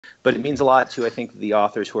But it means a lot to, I think, the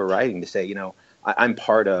authors who are writing to say, you know, I'm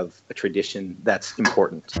part of a tradition that's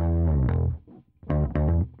important.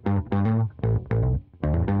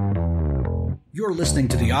 You're listening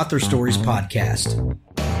to the Author Stories Podcast,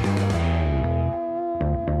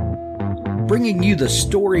 bringing you the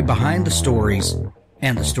story behind the stories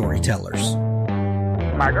and the storytellers.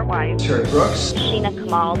 Margaret White, Terry Brooks, Sheena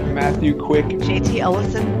Kamal, Matthew Quick, J.T.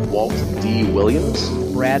 Ellison, Walt D. Williams,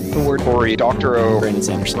 Brad Thor, Corey Dr. O, Brandon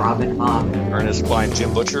Sanderson, Robin Mom, Ernest Klein,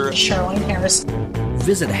 Tim Butcher, Charlene Harris.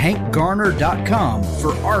 Visit hankgarner.com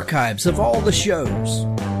for archives of all the shows.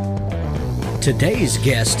 Today's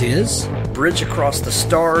guest is Bridge Across the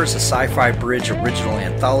Stars, a Sci-Fi Bridge Original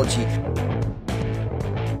Anthology.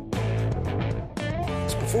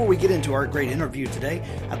 Before we get into our great interview today,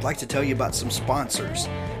 I'd like to tell you about some sponsors.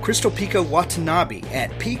 Crystal Pico Watanabe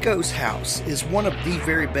at Pico's House is one of the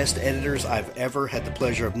very best editors I've ever had the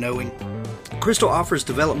pleasure of knowing. Crystal offers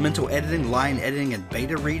developmental editing, line editing, and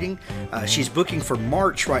beta reading. She's booking for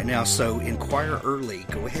March right now, so inquire early.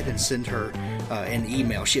 Go ahead and send her an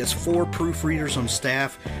email. She has 4 proofreaders on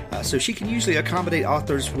staff, so she can usually accommodate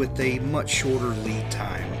authors with a much shorter lead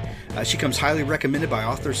time. She comes highly recommended by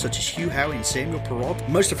authors such as Hugh Howey and Samuel Perrault.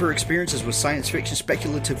 Most of her experiences with science fiction,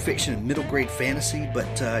 speculative fiction, and middle grade fantasy, but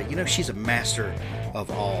she's a master of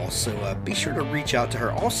all, so be sure to reach out to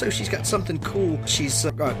her. Also, she's got something cool. She's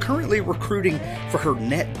currently recruiting for her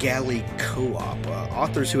NetGalley co-op.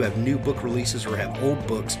 Authors who have new book releases or have old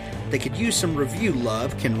books they could use some review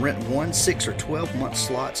love can rent 1, 6, or 12-month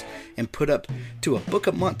slots and put up to a book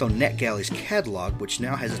a month on NetGalley's catalog, which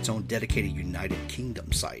now has its own dedicated United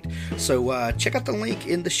Kingdom site. So check out the link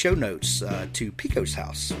in the show notes to Pico's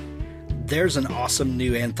House. There's an awesome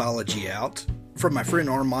new anthology out from my friend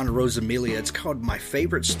Armand Rosamilia. It's called My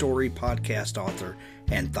Favorite Story Podcast Author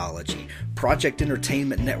Anthology. Project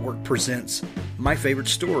Entertainment Network presents My Favorite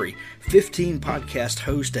Story. 15 podcast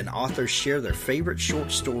hosts and authors share their favorite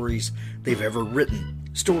short stories they've ever written.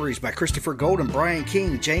 Stories by Christopher Golden, Brian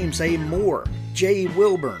King, James A. Moore, J.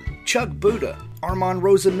 Wilburn, Chuck Buda, Armand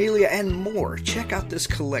Rosamilia, and more. Check out this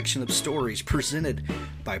collection of stories presented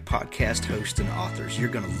by podcast hosts and authors. You're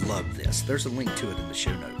going to love this. There's a link to it in the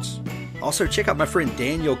show notes. Also, check out my friend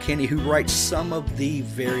Daniel Kinney, who writes some of the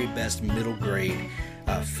very best middle grade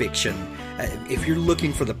fiction. If you're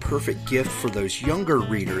looking for the perfect gift for those younger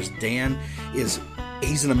readers,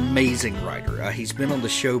 he's an amazing writer. He's been on the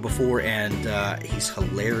show before, and he's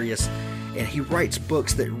hilarious. And he writes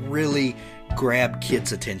books that really grab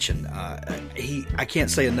kids' attention. I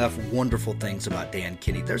can't say enough wonderful things about Dan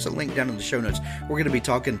Kinney. There's a link down in the show notes. We're going to be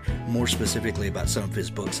talking more specifically about some of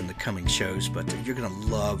his books in the coming shows, but you're going to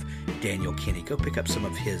love Daniel Kinney. Go pick up some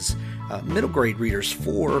of his middle grade readers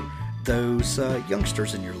for those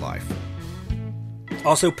youngsters in your life.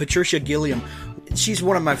 Also, Patricia Gilliam. She's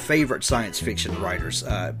one of my favorite science fiction writers.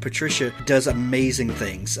 Patricia does amazing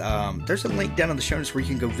things. There's a link down in the show notes where you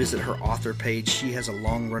can go visit her author page. She has a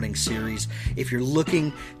long-running series. If you're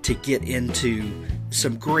looking to get into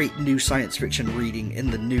some great new science fiction reading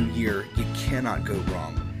in the new year, you cannot go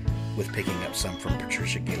wrong with picking up some from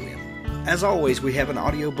Patricia Gilliam. As always, we have an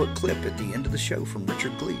audiobook clip at the end of the show from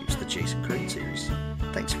Richard Gleaves, the Jason Crane series.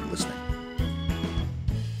 Thanks for listening.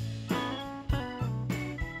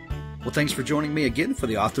 Well, thanks for joining me again for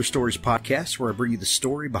the Author Stories Podcast, where I bring you the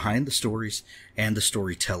story behind the stories and the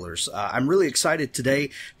storytellers. I'm really excited today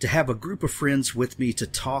to have a group of friends with me to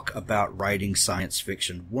talk about writing science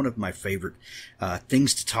fiction, one of my favorite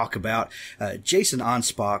things to talk about. Jason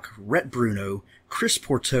Anspach, Rhett Bruno, Chris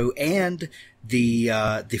Pourteau, and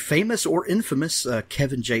the famous or infamous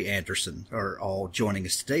Kevin J. Anderson are all joining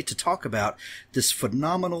us today to talk about this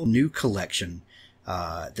phenomenal new collection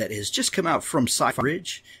that has just come out from Sci-Fi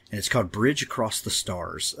Bridge, and it's called Bridge Across the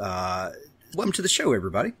Stars. Welcome to the show,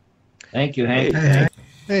 everybody. Thank you, Hank. Hey,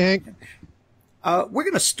 Hank. We're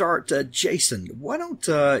going to start, Jason, why don't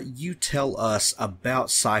you tell us about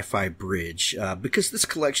Sci-Fi Bridge? Because this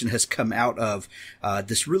collection has come out of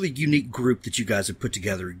this really unique group that you guys have put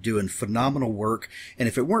together, doing phenomenal work. And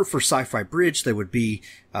if it weren't for Sci-Fi Bridge, there would be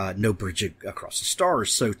no Bridge Across the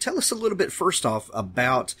Stars. So tell us a little bit first off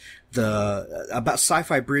about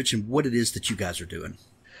Sci-Fi Bridge and what it is that you guys are doing.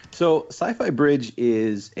 So Sci-Fi Bridge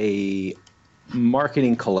is a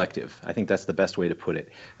marketing collective. I think that's the best way to put it.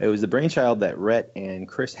 It was the brainchild that Rhett and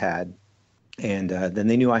Chris had, and then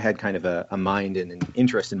they knew I had kind of a mind and an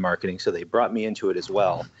interest in marketing, so they brought me into it as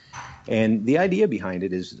well. And the idea behind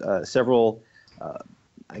it is several,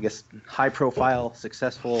 high-profile,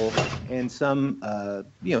 successful, and some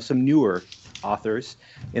newer authors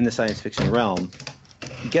in the science fiction realm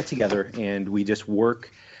get together, and we just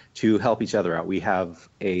work to help each other out. We have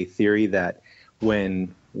a theory that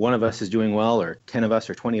when one of us is doing well, or 10 of us,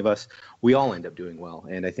 or 20 of us, we all end up doing well.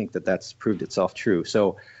 And I think that that's proved itself true.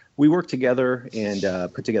 So we work together and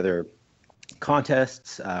put together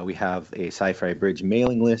contests. We have a Sci-Fi Bridge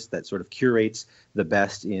mailing list that sort of curates the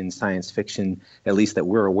best in science fiction, at least that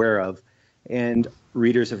we're aware of. And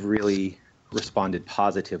readers have really responded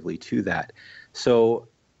positively to that. So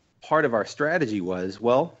part of our strategy was,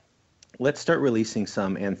 well, let's start releasing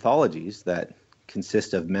some anthologies that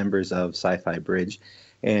consist of members of Sci-Fi Bridge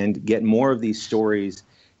and get more of these stories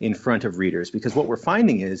in front of readers. Because what we're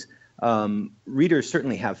finding is readers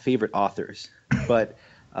certainly have favorite authors, but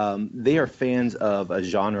they are fans of a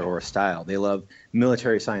genre or a style. They love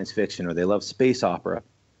military science fiction, or they love space opera.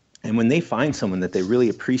 And when they find someone that they really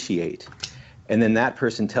appreciate, and then that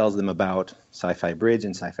person tells them about Sci-Fi Bridge,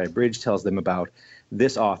 and Sci-Fi Bridge tells them about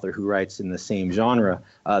this author who writes in the same genre,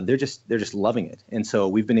 they're just loving it. And so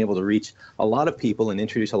we've been able to reach a lot of people and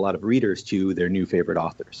introduce a lot of readers to their new favorite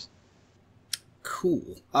authors.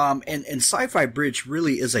 Cool. And Sci-Fi Bridge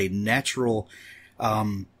really is a natural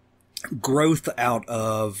growth out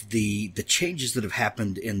of the changes that have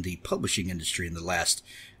happened in the publishing industry in the last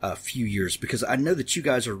few years, because I know that you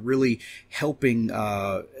guys are really helping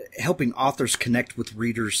authors connect with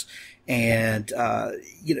readers, and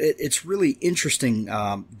it's really interesting.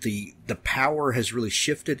 The power has really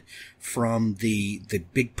shifted from the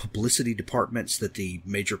big publicity departments that the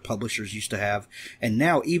major publishers used to have, and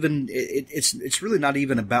now even it's really not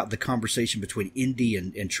even about the conversation between indie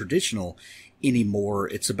and traditional anymore.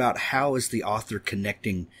 It's about how is the author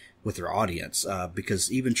connecting with their audience,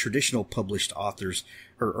 because even traditional published authors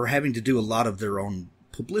are having to do a lot of their own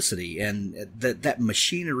publicity, and that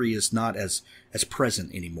machinery is not as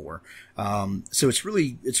present anymore. So it's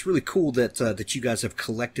really cool that you guys have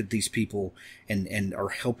collected these people and are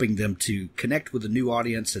helping them to connect with a new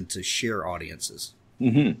audience and to share audiences.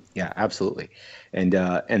 Mm-hmm. Yeah, absolutely. And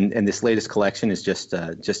this latest collection is just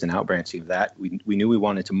an outbranching of that. We knew we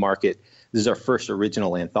wanted to market. This is our first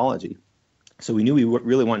original anthology. So we knew we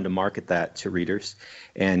really wanted to market that to readers,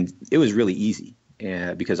 and it was really easy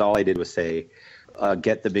because all I did was say,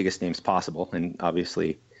 get the biggest names possible, and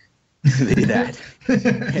obviously they did that.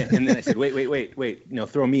 And then I said, wait,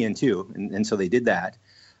 throw me in too, and so they did that.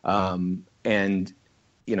 And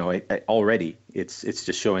already it's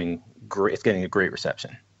just showing great. It's getting a great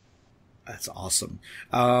reception. That's awesome.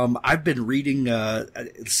 I've been reading,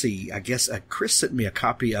 let's see, I guess Chris sent me a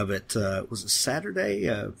copy of it. Was it Saturday?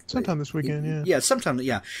 Sometime this weekend, yeah. Yeah, sometime,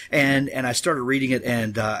 yeah. And I started reading it,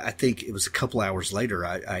 and I think it was a couple hours later,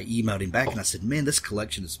 I emailed him back and I said, man, this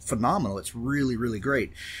collection is phenomenal. It's really, really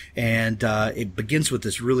great. And it begins with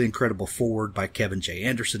this really incredible foreword by Kevin J.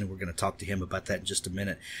 Anderson, and we're going to talk to him about that in just a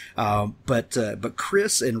minute. But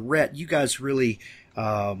Chris and Rhett, you guys really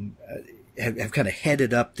have kind of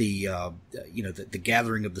headed up the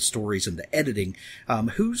gathering of the stories and the editing.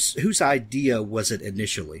 Whose idea was it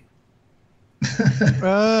initially?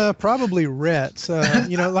 Probably Rhett's.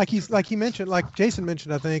 Like he mentioned, like Jason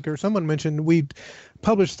mentioned, I think, or someone mentioned, we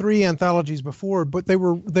published 3 anthologies before, but they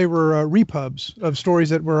were repubs of stories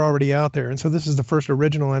that were already out there, and so this is the first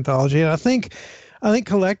original anthology. And I think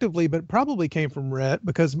collectively, but probably came from Rhett,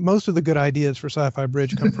 because most of the good ideas for Sci-Fi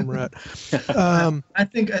Bridge come from Rhett. I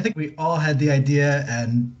think we all had the idea,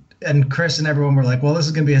 and Chris and everyone were like, well, this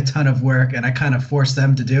is going to be a ton of work, and I kind of forced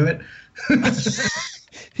them to do it.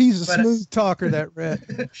 He's a smooth talker, that Rhett.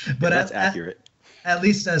 But that's accurate. At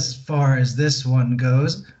least as far as this one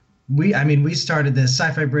goes, we started this.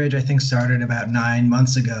 Sci-Fi Bridge, I think, started about 9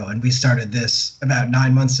 months ago, and we started this about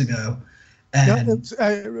 9 months ago. And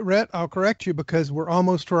Rhett, I'll correct you, because we're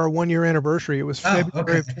almost to our 1-year anniversary. It was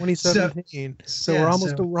February of 2017, so we're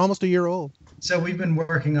almost a year old. So we've been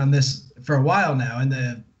working on this for a while now, and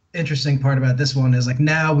the interesting part about this one is, like,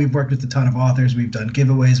 now we've worked with a ton of authors. We've done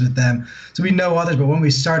giveaways with them, so we know authors. But when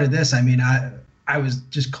we started this, I was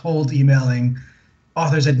just cold emailing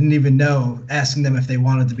authors I didn't even know, asking them if they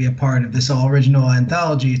wanted to be a part of this all original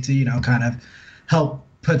anthology to kind of help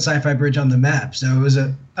put Sci-Fi Bridge on the map. So it was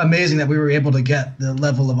amazing that we were able to get the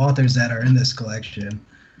level of authors that are in this collection.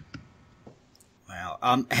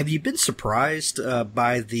 Wow. Have you been surprised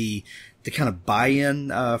by the kind of buy-in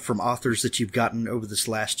from authors that you've gotten over this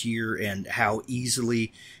last year, and how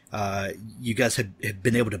easily you guys have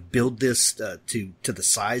been able to build this to the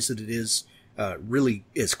size that it is, really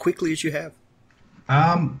as quickly as you have?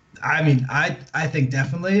 I think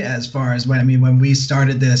definitely. As far as when we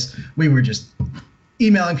started this, we were just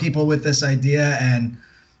emailing people with this idea, and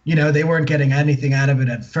they weren't getting anything out of it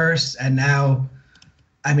at first, and now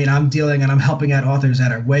I'm dealing and I'm helping out authors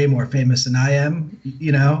that are way more famous than I am,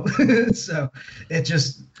 so it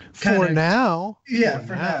just for now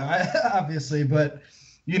obviously, but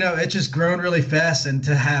it's just grown really fast, and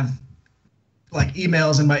to have like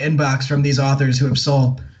emails in my inbox from these authors who have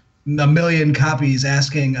sold 1 million copies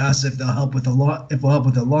asking us if they'll help with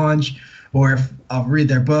the launch, or if I'll read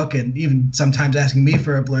their book, and even sometimes asking me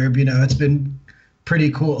for a blurb. It's been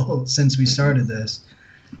pretty cool since we started this.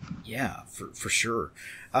 Yeah, for sure.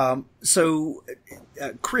 So,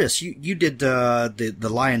 Chris, you did the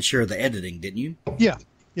lion's share of the editing, didn't you? Yeah.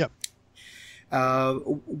 Yep.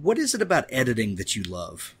 What is it about editing that you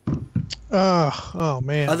love? Oh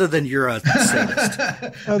man. Other than you're a sadist.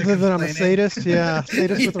 Other than I'm a sadist, yeah.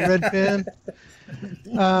 Sadist with a red pen.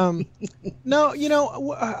 No,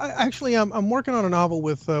 actually, I'm working on a novel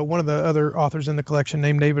with one of the other authors in the collection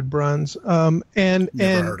named David Bruns. Never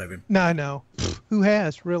heard of him. No, I know. Who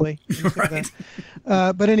has, really? Right.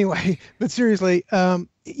 But anyway, but seriously,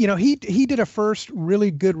 he did a first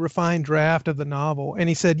really good refined draft of the novel, and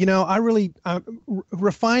he said,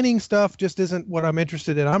 refining stuff just isn't what I'm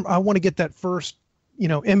interested in. I want to get that first,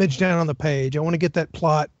 image down on the page. I want to get that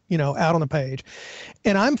plot, out on the page.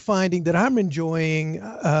 And I'm finding that I'm enjoying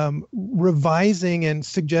revising and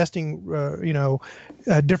suggesting,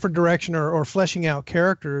 a different direction or fleshing out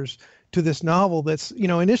characters to this novel that's,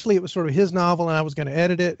 initially it was sort of his novel and I was going to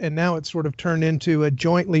edit it, and now it's sort of turned into a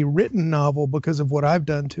jointly written novel because of what I've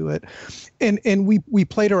done to it. And we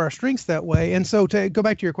play to our strengths that way. And so to go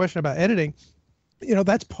back to your question about editing,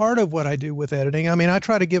 that's part of what I do with editing. I mean, I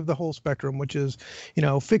try to give the whole spectrum, which is,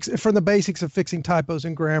 fix from the basics of fixing typos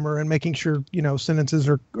and grammar and making sure, sentences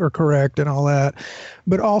are correct and all that.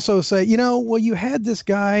 But also say, you had this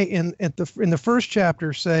guy in the first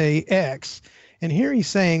chapter say X, and here he's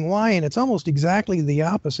saying Y, and it's almost exactly the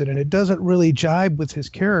opposite, and it doesn't really jibe with his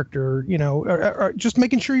character, or just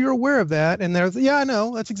making sure you're aware of that. And there's, I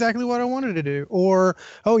know, that's exactly what I wanted to do. Or,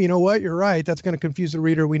 oh, you know what, you're right, that's going to confuse the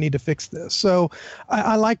reader, we need to fix this. So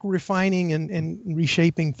I like refining and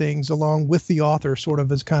reshaping things along with the author, sort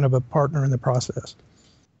of as kind of a partner in the process.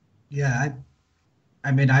 Yeah, I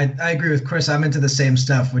agree with Chris. I'm into the same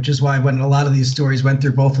stuff, which is why when a lot of these stories went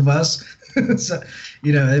through both of us, so,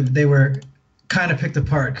 they were kind of picked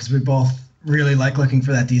apart because we both really like looking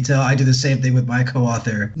for that detail. I do the same thing with my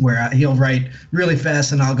co-author, where he'll write really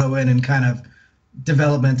fast and I'll go in and kind of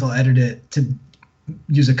developmental edit it, to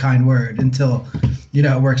use a kind word, until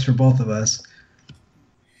it works for both of us.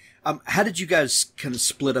 How did you guys kind of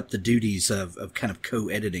split up the duties of kind of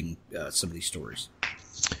co-editing some of these stories?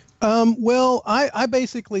 Well, I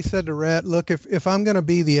basically said to Rhett, look, if I'm going to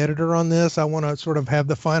be the editor on this, I want to sort of have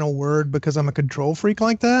the final word because I'm a control freak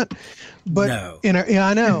like that. But no.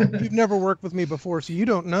 I know you've never worked with me before, so you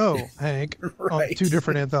don't know, Hank, Right. on 2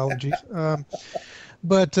 different anthologies.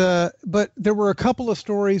 But there were a couple of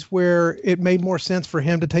stories where it made more sense for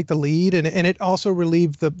him to take the lead, and it also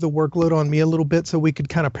relieved the workload on me a little bit, so we could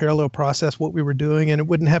kind of parallel process what we were doing, and it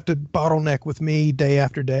wouldn't have to bottleneck with me day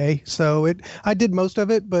after day. So I did most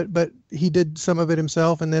of it, but he did some of it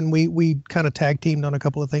himself, and then we kind of tag teamed on a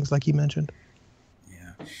couple of things like you mentioned.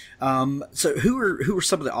 Yeah. So who are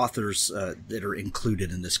some of the authors that are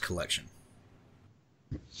included in this collection?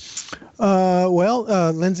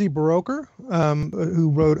 Lindsay Baroker, who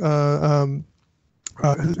wrote,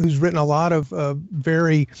 who's written a lot of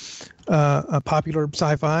very popular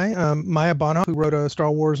sci-fi. Maya Bono, who wrote a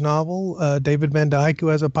Star Wars novel. David Van Dyke, who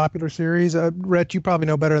has a popular series. Rhett, you probably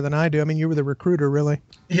know better than I do. I mean, you were the recruiter, really.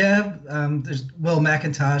 Yeah, there's Will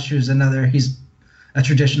McIntosh, who's he's a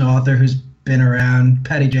traditional author who's been around.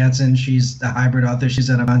 Patty Jansen, she's a hybrid author. She's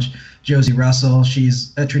done a bunch. Josie Russell,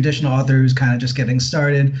 she's a traditional author who's kind of just getting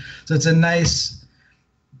started. So it's a nice,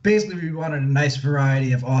 basically we wanted a nice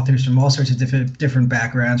variety of authors from all sorts of different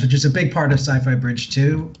backgrounds, which is a big part of Sci-Fi Bridge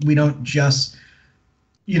too. We don't just,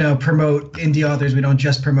 promote indie authors. We don't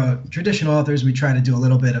just promote traditional authors. We try to do a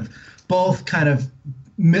little bit of both, kind of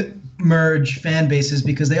merge fan bases,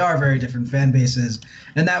 because they are very different fan bases.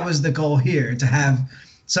 And that was the goal here, to have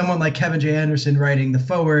someone like Kevin J. Anderson writing the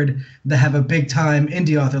foreword, to have a big-time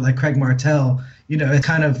indie author like Craig Martell. It's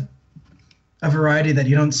kind of a variety that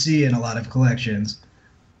you don't see in a lot of collections.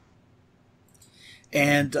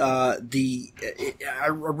 And I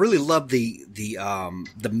really love the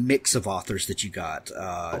mix of authors that you got.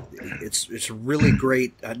 It's really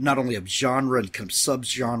great, not only of genre and kind of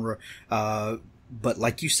subgenre, but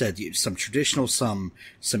like you said, some traditional, some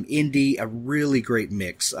indie, a really great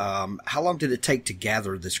mix. How long did it take to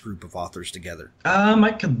gather this group of authors together?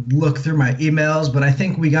 I could look through my emails, but I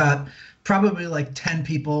think we got probably like 10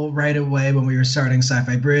 people right away when we were starting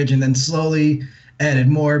Sci-Fi Bridge, and then slowly added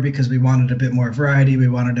more because we wanted a bit more variety. We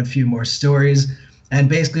wanted a few more stories. And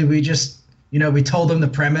basically we just, we told them the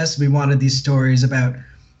premise. We wanted these stories about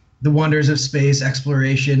the wonders of space,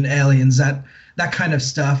 exploration, aliens, that that kind of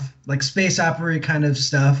stuff, like space opera kind of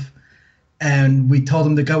stuff. And we told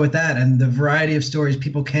him to go with that. And the variety of stories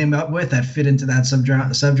people came up with that fit into that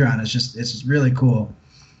subgenre is just really cool.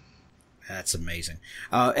 That's amazing.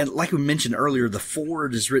 And like we mentioned earlier, the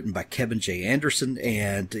foreword is written by Kevin J. Anderson,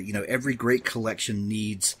 and every great collection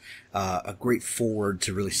needs a great foreword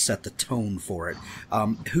to really set the tone for it.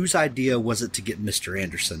 Whose idea was it to get Mr.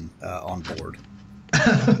 Anderson on board?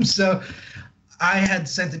 So I had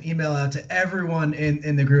sent an email out to everyone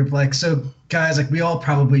in the group, like, so guys, like, we all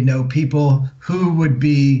probably know people who would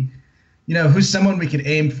be, who's someone we could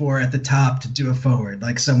aim for at the top to do a foreword,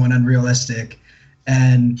 like someone unrealistic.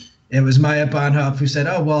 And it was Maya Bonhoff who said,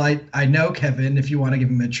 oh, well, I know Kevin, if you want to give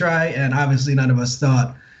him a try. And obviously none of us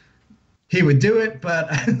thought he would do it, but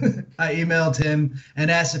I emailed him and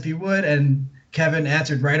asked if he would, and Kevin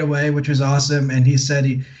answered right away, which was awesome. And he said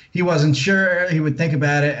he wasn't sure, he would think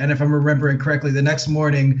about it. And if I'm remembering correctly, the next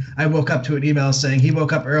morning I woke up to an email saying he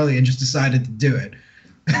woke up early and just decided to do it,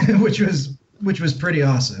 which was pretty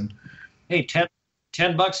awesome. Hey, $10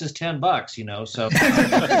 is $10, so.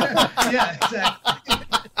 Yeah, exactly.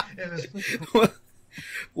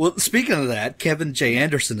 Well, speaking of that, Kevin J.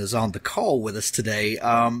 Anderson is on the call with us today.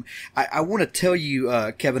 I want to tell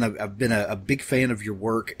you, Kevin, I've been a big fan of your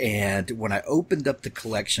work, and when I opened up the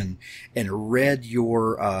collection and read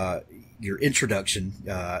your introduction,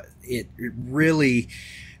 it really,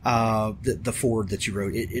 the foreword that you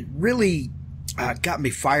wrote, it really got me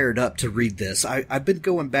fired up to read this. I've been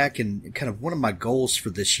going back, and kind of one of my goals for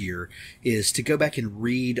this year is to go back and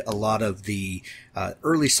read a lot of the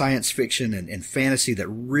early science fiction and fantasy that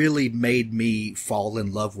really made me fall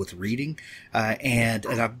in love with reading. And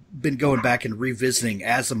I've been going back and revisiting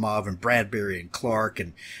Asimov and Bradbury and Clark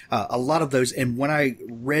and a lot of those. And when I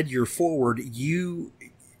read your foreword, you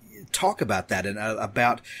talk about that and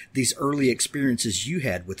about these early experiences you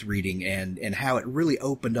had with reading and how it really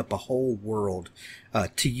opened up a whole world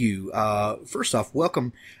to you. First off,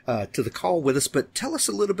 welcome to the call with us, but tell us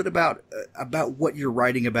a little bit about what you're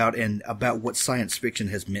writing about and about what science fiction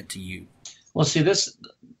has meant to you. Well, see, this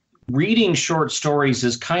reading short stories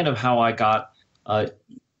is kind of how I got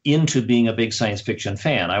into being a big science fiction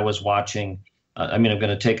fan. I was watching I'm going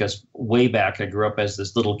to take us way back. I grew up as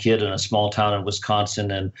this little kid in a small town in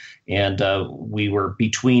Wisconsin, and we were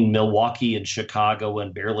between Milwaukee and Chicago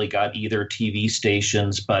and barely got either TV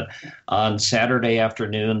stations. But on Saturday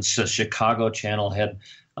afternoons, the Chicago channel had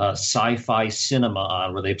Sci-Fi Cinema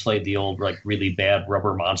on, where they played the old, like, really bad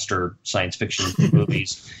rubber monster science fiction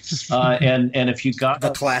movies. And if you got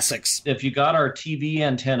the classics, if you got our TV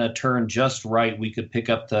antenna turned just right, we could pick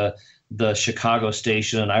up the Chicago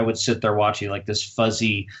station, and I would sit there watching like this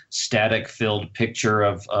fuzzy, static-filled picture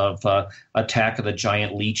of Attack of the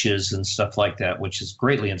Giant Leeches and stuff like that, which has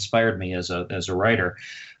greatly inspired me as a writer.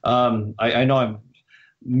 I know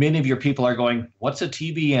many of your people are going, "What's a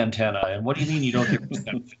TV antenna?" And what do you mean you don't hear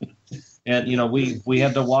them? And we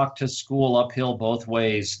had to walk to school uphill both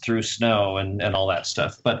ways through snow and all that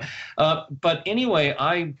stuff. But anyway,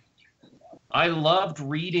 I loved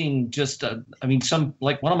reading some,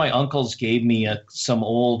 like, one of my uncles gave me some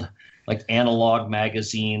old, like, analog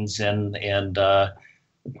magazines and I'm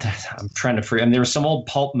trying to forget. And there were some old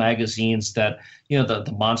pulp magazines that,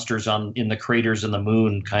 the monsters in the craters in the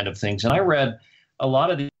moon kind of things. And I read a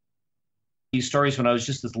lot of these stories when I was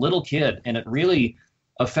just this little kid, and it really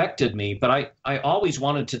affected me. But I always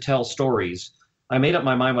wanted to tell stories. I made up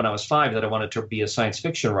my mind when I was 5 that I wanted to be a science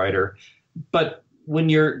fiction writer. But when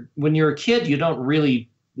you're a kid, you don't really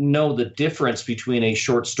know the difference between a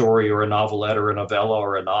short story or a novelette or a novella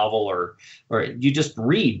or a novel, or you just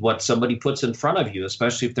read what somebody puts in front of you,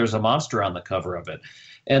 especially if there's a monster on the cover of it.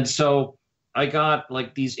 And so I got,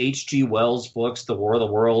 like, these H.G. Wells books, The War of the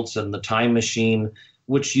Worlds and The Time Machine,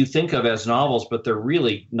 which you think of as novels, but they're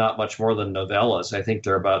really not much more than novellas. I think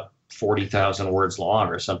they're about 40,000 words long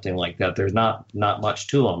or something like that. There's not much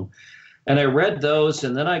to them. And I read those,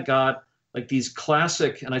 and then I got, like, these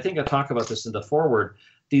classic, and I think I talk about this in the foreword,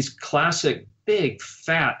 these classic big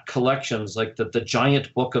fat collections, like the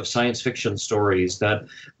giant book of science fiction stories that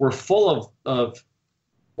were full of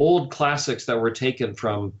old classics that were taken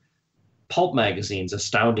from pulp magazines,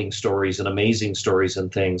 astounding stories and amazing stories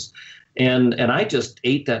and things. And I just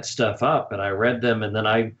ate that stuff up, and I read them, and then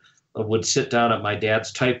I would sit down at my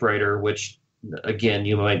dad's typewriter, which, again,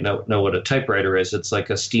 you might know what a typewriter is. It's like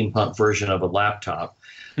a steampunk version of a laptop.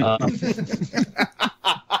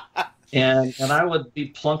 And I would be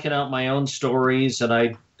plunking out my own stories,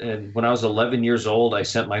 and when I was 11 years old, I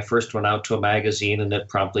sent my first one out to a magazine, and it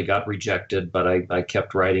promptly got rejected, but I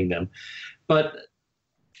kept writing them. But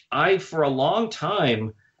I, for a long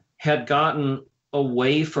time, had gotten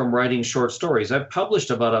away from writing short stories. I've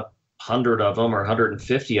published about 100 of them or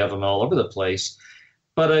 150 of them all over the place.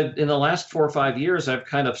 But in the last 4 or 5 years, I've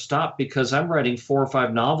kind of stopped because I'm writing 4 or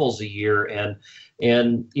 5 novels a year. And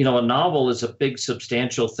you know, a novel is a big,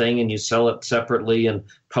 substantial thing, and you sell it separately, and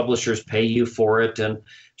publishers pay you for it. And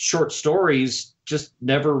short stories just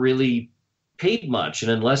never really paid much.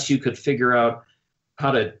 And unless you could figure out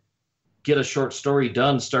how to get a short story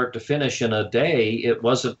done start to finish in a day, it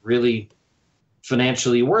wasn't really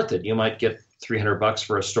financially worth it. You might get $300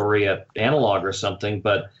 for a story at Analog or something,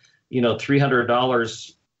 but you know,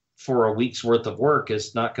 $300 for a week's worth of work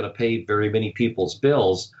is not going to pay very many people's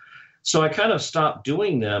bills. So I kind of stopped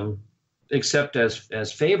doing them, except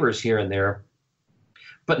as favors here and there.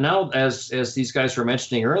 But now, as these guys were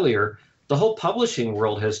mentioning earlier, the whole publishing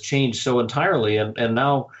world has changed so entirely. And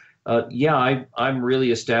now, I'm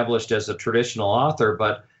really established as a traditional author,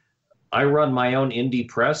 but I run my own indie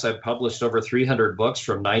press. I've published over 300 books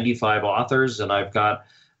from 95 authors, and I've got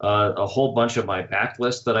a whole bunch of my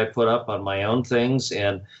backlist that I put up on my own things,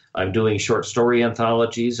 and I'm doing short story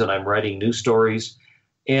anthologies, and I'm writing new stories.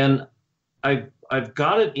 And I've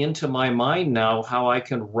got it into my mind now how I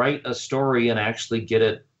can write a story and actually get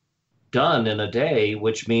it done in a day,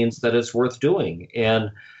 which means that it's worth doing. And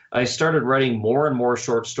I started writing more and more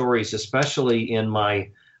short stories, especially I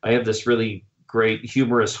have this really great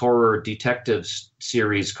humorous horror detective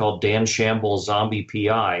series called Dan Shamble's Zombie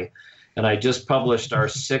PI. And I just published our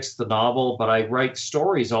 6th novel, but I write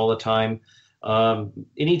stories all the time.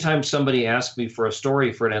 Anytime somebody asks me for a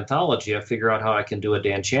story for an anthology, I figure out how I can do a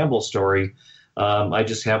Dan Shamble story. I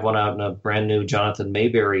just have one out in a brand new Jonathan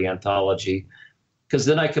Mayberry anthology, because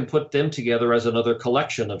then I can put them together as another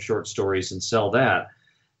collection of short stories and sell that.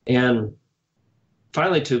 And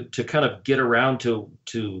finally, to kind of get around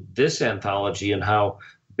to this anthology and how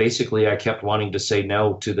basically I kept wanting to say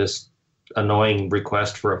no to this annoying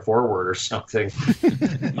request for a foreword or something.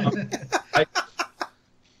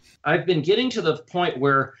 I've been getting to the point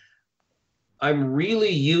where I'm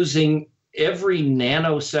really using every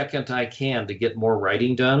nanosecond I can to get more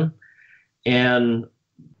writing done. And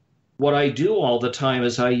what I do all the time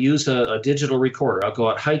is I use a digital recorder. I'll go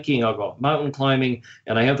out hiking, I'll go out mountain climbing,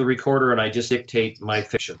 and I have the recorder and I just dictate my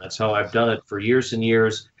fiction. That's how I've done it for years and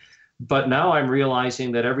years. But now I'm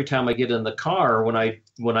realizing that every time I get in the car, when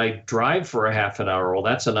I drive for a half an hour, well,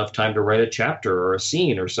 that's enough time to write a chapter or a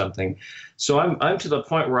scene or something. So I'm to the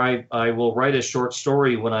point where I will write a short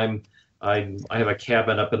story when I have a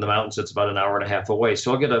cabin up in the mountains. It's about an hour and a half away.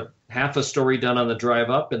 So I'll get half a story done on the drive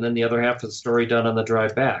up, and then the other half of the story done on the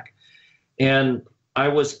drive back. And I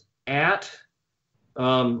was at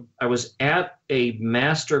a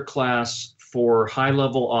master class for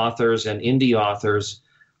high-level authors and indie authors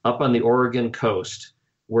up on the Oregon coast,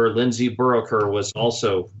 where Lindsay Buroker was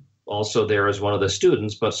also there as one of the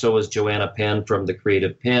students, but so was Joanna Penn from the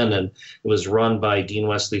Creative Pen, and it was run by Dean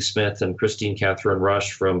Wesley Smith and Christine Catherine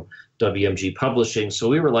Rush from WMG Publishing. So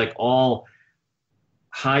we were like all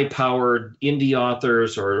high-powered indie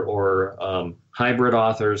authors or hybrid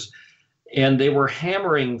authors, and they were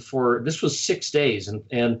hammering this was 6 days,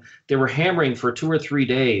 and they were hammering for 2 or 3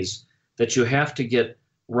 days that you have to get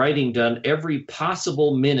writing done every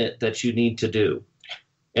possible minute that you need to do.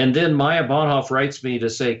 And then Maya Bonhoff writes me to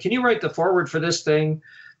say, can you write the foreword for this thing?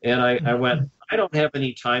 And I went, I don't have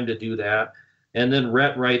any time to do that. And then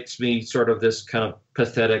Rhett writes me sort of this kind of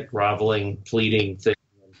pathetic, groveling, pleading thing.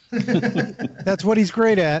 That's what he's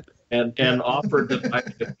great at. And offered to buy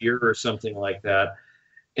me a beer or something like that.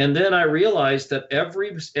 And then I realized that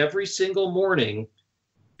every single morning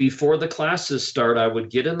before the classes start, I would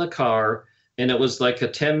get in the car, and it was like a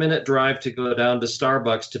 10-minute drive to go down to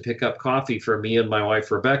Starbucks to pick up coffee for me and my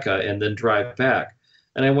wife, Rebecca, and then drive back.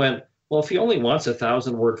 And I went, well, if he only wants a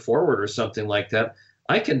 1,000-word foreword or something like that,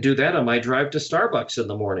 I can do that on my drive to Starbucks in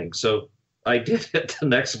the morning. So I did it the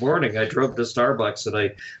next morning. I drove to Starbucks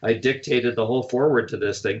and I dictated the whole foreword to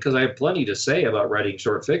this thing because I have plenty to say about writing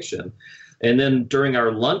short fiction. And then during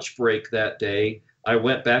our lunch break that day, I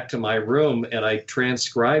went back to my room and I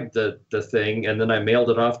transcribed the thing, and then I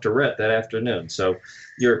mailed it off to Rhett that afternoon. So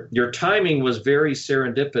your timing was very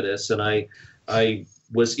serendipitous, and I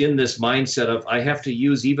was in this mindset of I have to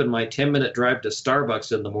use even my 10-minute drive to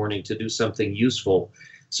Starbucks in the morning to do something useful.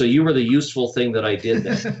 So you were the useful thing that I did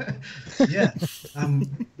then. Yeah,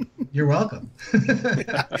 you're welcome.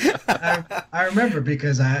 I remember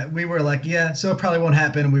because we were like, yeah, so it probably won't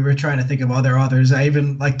happen. And we were trying to think of other authors. I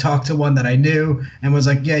even talked to one that I knew and was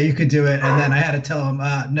like, yeah, you could do it. And then I had to tell him,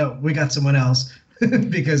 no, we got someone else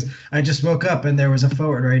because I just woke up and there was a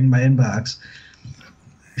foreword right in my inbox.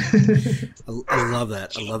 I love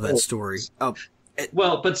that. I love that story.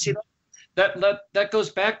 Well, but see, that goes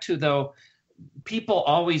back to, though, people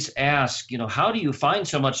always ask, how do you find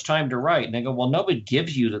so much time to write? And I go, well, nobody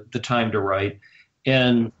gives you the time to write.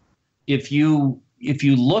 And if you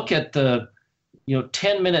look at the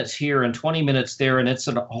 10 minutes here and 20 minutes there, and it's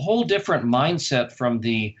a whole different mindset from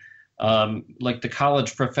the like the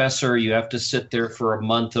college professor, you have to sit there for a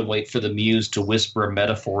month and wait for the muse to whisper a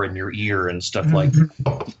metaphor in your ear and stuff like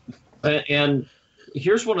that. And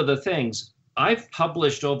here's one of the things. I've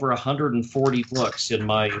published over 140 books in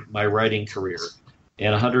my writing career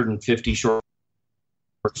and 150 short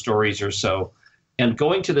stories or so. And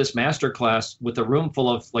going to this masterclass with a room full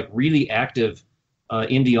of like really active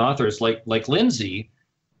indie authors like Lindsay,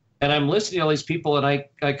 and I'm listening to all these people, and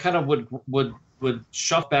I kind of would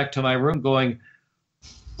shove back to my room going,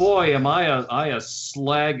 boy, am I a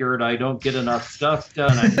sluggard. I don't get enough stuff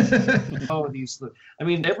done.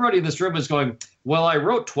 Everybody in this room is going, well, I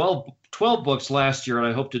wrote 12 books last year, and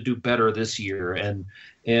I hope to do better this year. And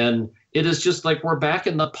it is just like we're back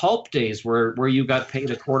in the pulp days where you got paid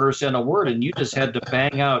a quarter cent a word, and you just had to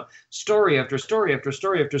bang out story after story after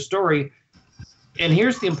story after story. And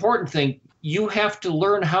here's the important thing. You have to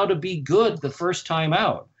learn how to be good the first time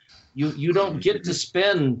out. You don't get to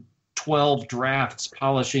spend 12 drafts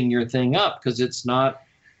polishing your thing up, because there's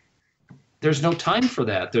no time for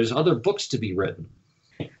that. There's other books to be written.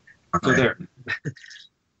 So there.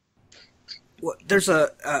 Well,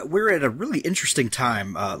 we're at a really interesting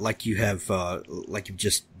time, like you've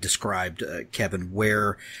just described, Kevin,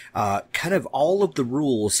 where kind of all of the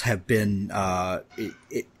rules have been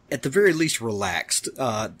at the very least relaxed.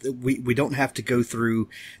 We don't have to go through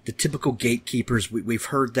the typical gatekeepers. We've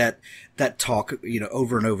heard that talk,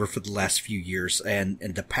 over and over for the last few years, and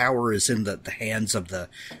the power is in the hands of the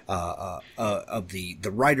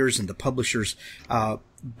writers and the publishers.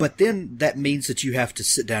 But then that means that you have to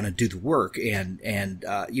sit down and do the work. And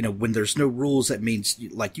when there's no rules, that means,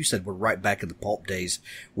 like you said, we're right back in the pulp days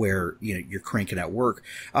where, you're cranking out work.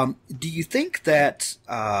 Do you think that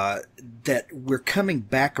we're coming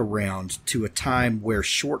back around to a time where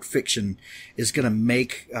short fiction is going to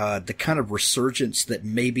make, the kind of resurgence that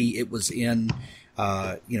maybe it was in,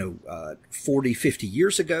 40, 50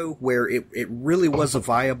 years ago, where it really was a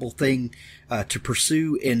viable thing to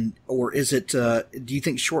pursue? Or is it, do you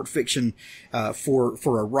think short fiction for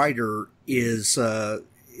a writer is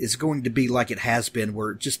going to be like it has been,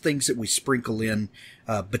 where just things that we sprinkle in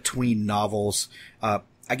between novels?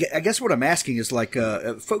 I guess what I'm asking is, like,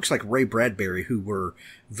 folks like Ray Bradbury, who were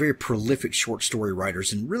very prolific short story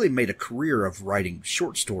writers and really made a career of writing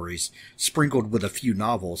short stories sprinkled with a few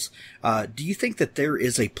novels. Do you think that there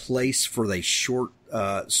is a place for a short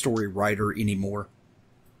story writer anymore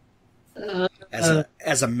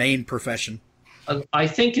as a main profession? I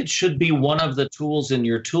think it should be one of the tools in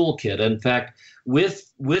your toolkit. In fact,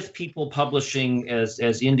 with people publishing as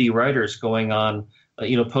indie writers going on,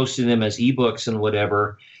 posting them as ebooks and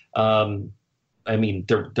whatever.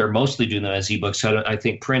 They're mostly doing them as ebooks. I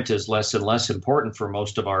think print is less and less important for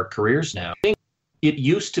most of our careers now. I think it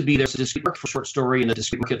used to be there's a discrete market for a short story and a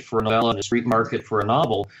discrete market for a novella and a discrete market for a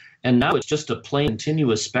novel, and now it's just a plain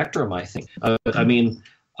continuous spectrum, I think.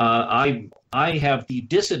 I have the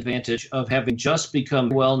disadvantage of having just become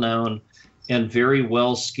well-known and very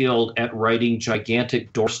well-skilled at writing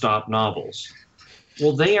gigantic doorstop novels.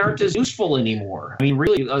 Well, they aren't as useful anymore.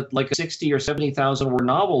 Really, like a 60 or 70,000 word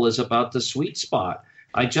novel is about the sweet spot.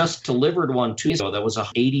 I just delivered one 2 days ago that was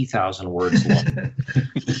 80,000 words long.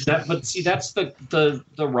 But see, that's the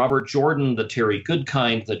Robert Jordan, the Terry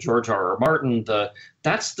Goodkind, the George R.R. Martin.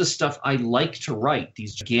 That's the stuff I like to write.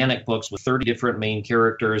 These gigantic books with 30 different main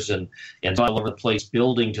characters and all over the place,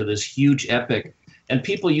 building to this huge epic. And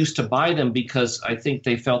people used to buy them because I think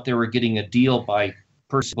they felt they were getting a deal by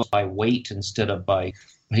weight instead of by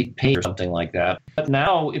pay or something like that. But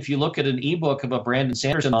now, if you look at an ebook of a Brandon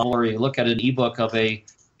Sanderson novel, or you look at an ebook of a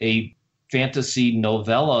fantasy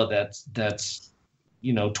novella that's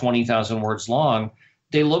 20,000 words long,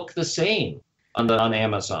 they look the same on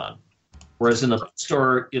Amazon. Whereas in the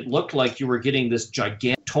bookstore, it looked like you were getting this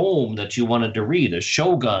gigantic tome that you wanted to read, a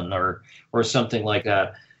Shogun or something like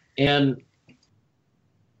that. And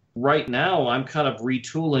right now, I'm kind of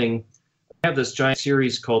retooling. I have this giant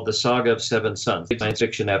series called The Saga of Seven Sons, science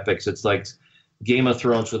fiction epics. It's like Game of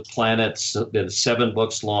Thrones with planets. It's 7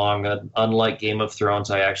 books long. Unlike Game of Thrones,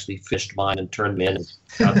 I actually fished mine and turned them in.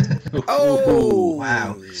 Oh,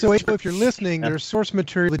 wow. So if you're listening, there's source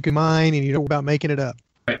material that you mine, and you know about making it up.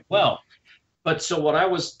 Right. Well, but so what I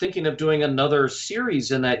was thinking of doing another series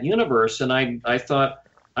in that universe, and I thought,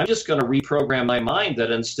 I'm just going to reprogram my mind that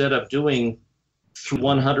instead of doing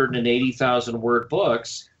 180,000 word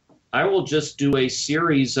books, I will just do a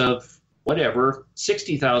series of whatever,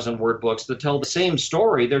 60,000 word books that tell the same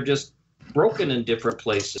story. They're just broken in different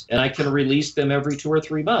places, and I can release them every 2 or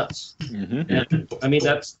 3 months. Mm-hmm. And I mean,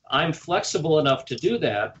 I'm flexible enough to do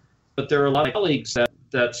that, but there are a lot of colleagues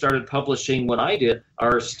that started publishing when I did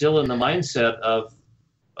are still in the mindset of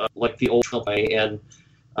like the old way, and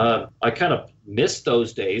I kind of missed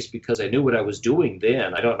those days because I knew what I was doing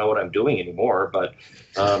then. I don't know what I'm doing anymore, but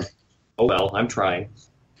oh well, I'm trying.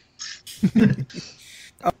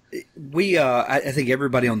 I think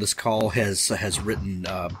everybody on this call has written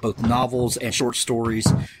both novels and short stories.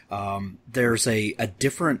 There's a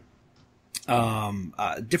different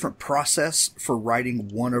process for writing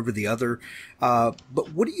one over the other.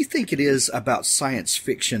 But what do you think it is about science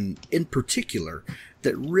fiction in particular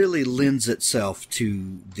that really lends itself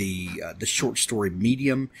to the short story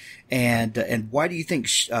medium, and why do you think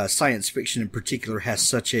science fiction in particular has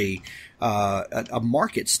such a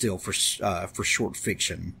market still for short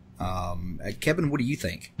fiction? Kevin, what do you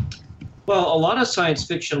think? Well, a lot of science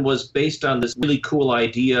fiction was based on this really cool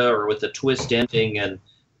idea or with a twist ending, and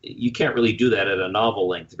you can't really do that at a novel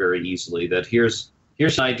length very easily. That here's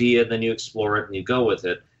an idea, then you explore it and you go with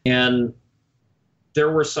it. And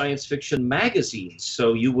there were science fiction magazines,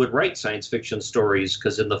 so you would write science fiction stories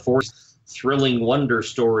because in the 40s, thrilling wonder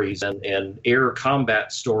stories and air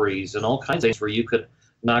combat stories and all kinds of things where you could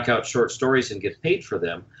knock out short stories and get paid for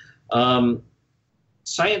them.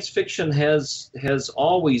 Science fiction has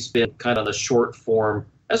always been kind of the short form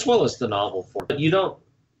as well as the novel form. But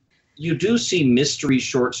you do see mystery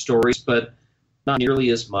short stories, but not nearly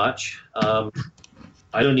as much.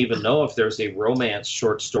 I don't even know if there's a romance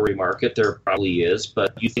short story market. There probably is,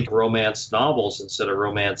 but you think romance novels instead of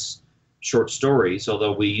romance short stories,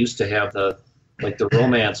 although we used to have the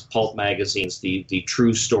romance pulp magazines, the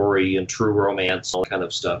True Story and True Romance, all kind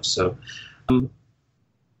of stuff. So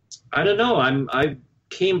I don't know. I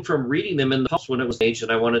came from reading them in the pulps when it was age,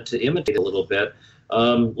 and I wanted to imitate a little bit.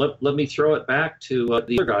 Let me throw it back to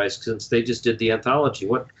the other guys since they just did the anthology.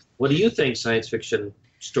 What do you think science fiction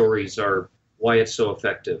stories are? Why it's so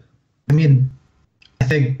effective? I mean, I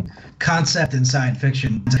think concept in science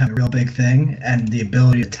fiction is kind of a real big thing, and the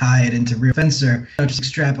ability to tie it into real events or just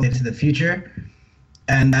extrapolate to the future.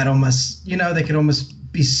 And that almost, they could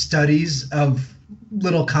almost be studies of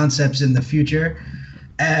little concepts in the future.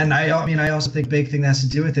 And I also think a big thing that has to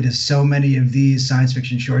do with it is so many of these science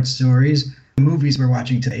fiction short stories, the movies we're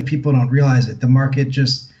watching today, people don't realize it. The market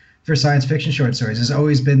just for science fiction short stories has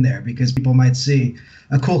always been there because people might see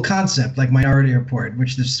a cool concept like Minority Report,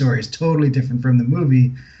 which the story is totally different from the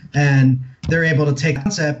movie, and they're able to take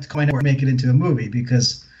concept, coin it, or make it into a movie.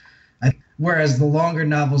 Because whereas the longer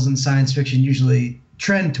novels in science fiction usually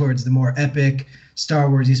trend towards the more epic Star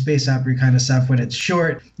Wars-y space opera kind of stuff, when it's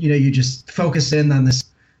short, you just focus in on this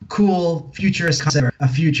cool futurist concept, a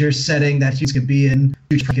future setting that humans could be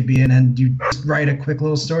in, and you just write a quick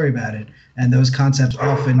little story about it. And those concepts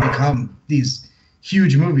often become these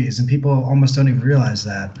huge movies, and people almost don't even realize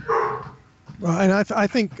that. Well, and I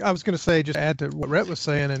think I was going to say, just add to what Rhett was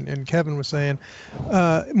saying and Kevin was saying,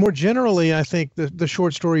 more generally, I think the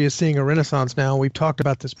short story is seeing a renaissance now. We've talked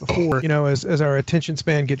about this before. As our attention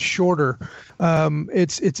span gets shorter,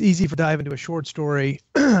 it's easy to dive into a short story,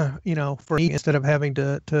 for me, instead of having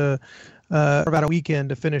to about a weekend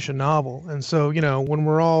to finish a novel. And so, when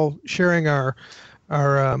we're all sharing our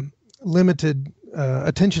limited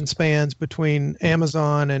attention spans between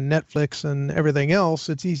Amazon and Netflix and everything else,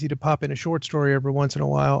 it's easy to pop in a short story every once in a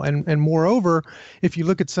while. And moreover, if you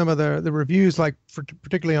look at some of the reviews, like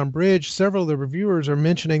particularly on Bridge, several of the reviewers are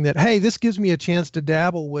mentioning that, hey, this gives me a chance to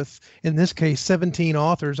dabble with, in this case, 17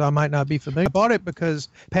 authors I might not be familiar. I bought it because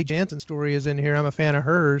Paige Janssen's story is in here. I'm a fan of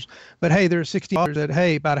hers. But hey, there are 60 authors that,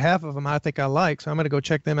 hey, about half of them I think I like, so I'm going to go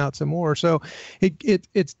check them out some more. So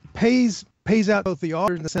it pays out both the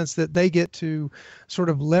authors in the sense that they get to sort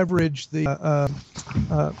of leverage the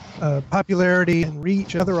popularity and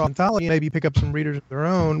reach of other anthology, maybe pick up some readers of their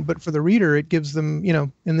own. But for the reader, it gives them,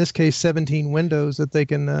 in this case, 17 windows that they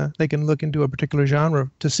can look into a particular genre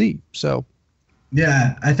to see. So,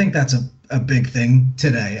 yeah, I think that's a big thing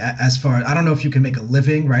today. As far as, I don't know if you can make a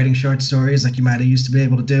living writing short stories like you might have used to be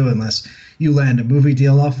able to do unless you land a movie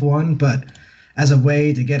deal off one. But as a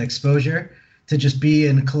way to get exposure, to just be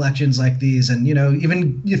in collections like these, and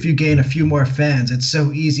even if you gain a few more fans, it's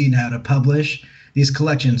so easy now to publish these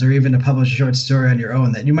collections or even to publish a short story on your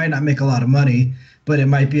own that you might not make a lot of money, but it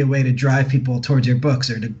might be a way to drive people towards your books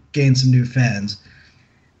or to gain some new fans.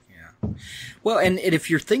 Well, and if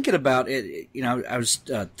you're thinking about it, I was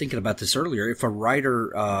thinking about this earlier. If a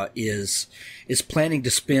writer is planning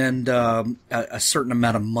to spend a certain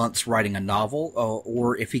amount of months writing a novel,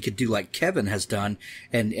 or if he could do like Kevin has done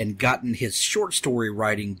and gotten his short story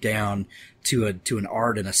writing down to an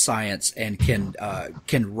art and a science, and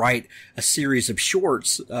can write a series of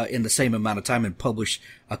shorts in the same amount of time and publish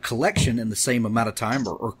a collection in the same amount of time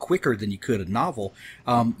or quicker than you could a novel,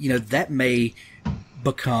 that may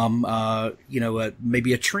become,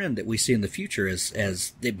 maybe a trend that we see in the future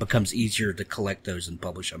as it becomes easier to collect those and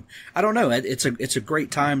publish them. I don't know. It's a great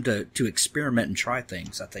time to experiment and try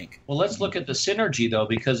things, I think. Well, let's look at the synergy, though,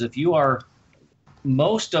 because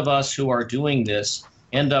most of us who are doing this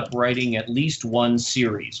end up writing at least one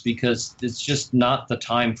series, because it's just not the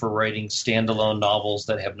time for writing standalone novels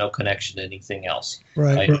that have no connection to anything else.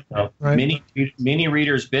 Right. Many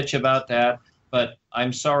readers bitch about that. But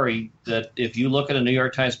I'm sorry that if you look at a New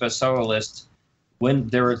York Times bestseller list, when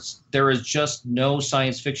there is just no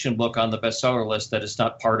science fiction book on the bestseller list that is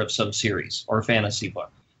not part of some series or fantasy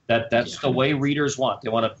book. That's the way readers want. They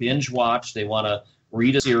want to binge watch. They want to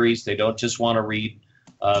read a series. They don't just want to read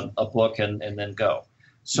a book and then go.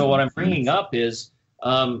 So what I'm bringing up is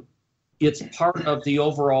it's part of the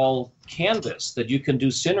overall canvas that you can do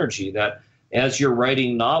synergy, that as you're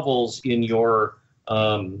writing novels in your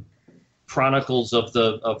chronicles of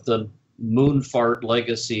the Moonfart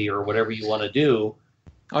legacy or whatever you want to do.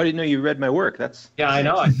 Oh, I didn't know you read my work. Yeah, I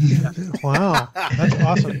know. Wow, that's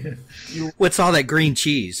awesome. What's all that green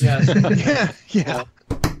cheese? Yes. Yeah.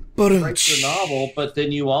 You write the novel, but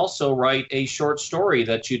then you also write a short story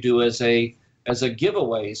that you do as a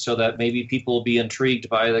giveaway, so that maybe people will be intrigued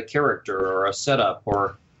by the character or a setup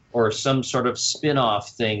or some sort of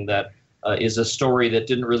spin-off thing that is a story that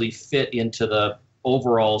didn't really fit into the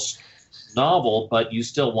overall novel, but you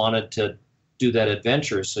still wanted to do that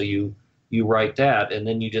adventure, so you write that, and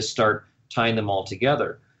then you just start tying them all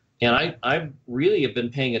together. And I really have been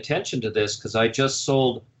paying attention to this, because I just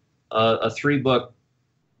sold a 3-book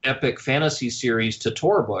epic fantasy series to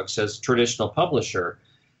Tor Books as traditional publisher,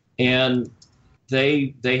 and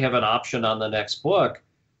they have an option on the next book,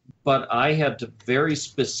 but I had to very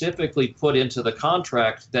specifically put into the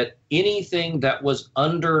contract that anything that was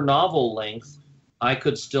under novel length I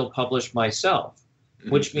could still publish myself,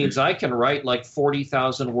 which means I can write like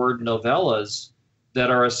 40,000 word novellas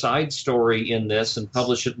that are a side story in this and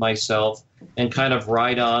publish it myself and kind of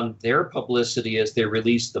ride on their publicity as they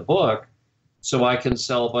release the book, so I can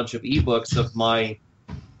sell a bunch of ebooks of my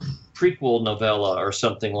prequel novella or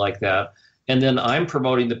something like that. And then I'm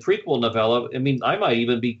promoting the prequel novella. I mean, I might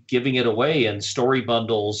even be giving it away in story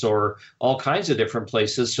bundles or all kinds of different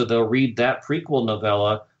places, so they'll read that prequel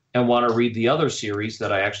novella and want to read the other series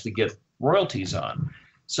that I actually get royalties on.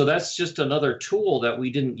 So that's just another tool that we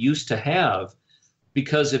didn't used to have,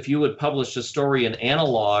 because if you would publish a story in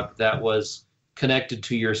analog that was connected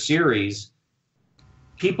to your series,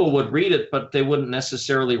 people would read it, but they wouldn't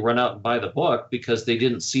necessarily run out and buy the book because they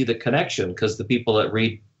didn't see the connection, because the people that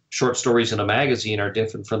read short stories in a magazine are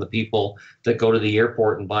different from the people that go to the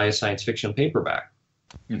airport and buy a science fiction paperback.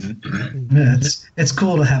 Mm-hmm. Yeah, it's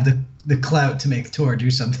cool to have the clout to make Tor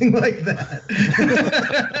do something like that.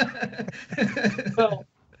 Well,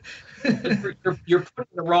 you're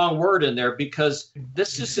putting the wrong word in there, because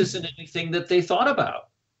this just isn't anything that they thought about.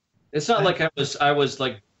 It's not like I was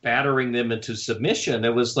like battering them into submission.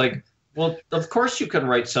 It was like, well, of course you can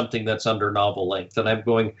write something that's under novel length. And I'm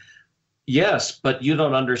going, yes, but you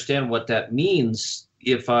don't understand what that means.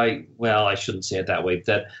 I shouldn't say it that way.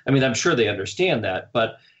 I'm sure they understand that,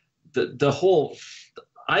 but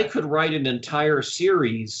I could write an entire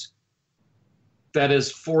series that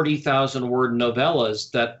is 40,000 word novellas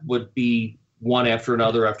that would be one after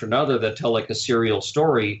another that tell like a serial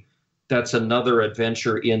story. That's another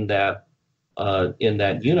adventure in that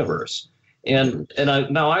universe. And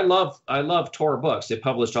I love Tor Books. They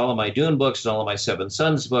published all of my Dune books and all of my Seven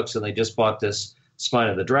Sons books, and they just bought this Spine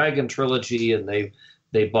of the Dragon trilogy, and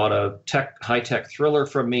they bought a high-tech thriller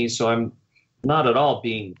from me. So I'm not at all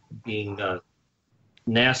being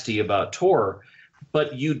nasty about Tor,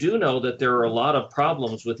 but you do know that there are a lot of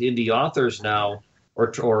problems with indie authors now,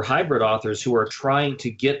 or hybrid authors who are trying to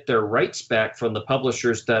get their rights back from the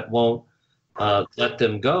publishers that won't let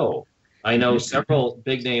them go. I know several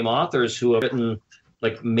big-name authors who have written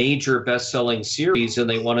like major best-selling series, and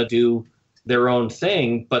they want to do their own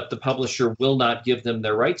thing, but the publisher will not give them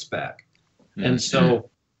their rights back. And so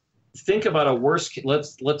think about a worst –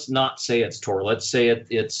 let's not say it's Tor. Let's say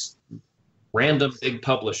it's random big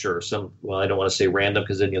publisher. I don't want to say random,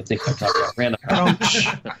 because then you'll think I'm talking about random.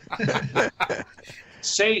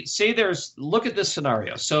 say look at this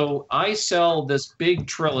scenario. So I sell this big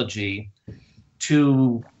trilogy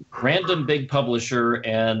to random big publisher,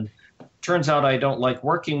 and turns out I don't like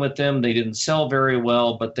working with them. They didn't sell very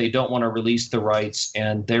well, but they don't want to release the rights,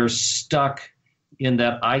 and they're stuck in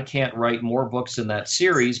that I can't write more books in that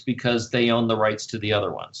series because they own the rights to the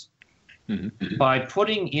other ones. Mm-hmm. By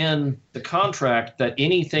putting in the contract that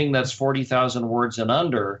anything that's 40,000 words and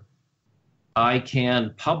under, I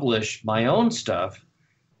can publish my own stuff,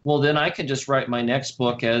 well, then I can just write my next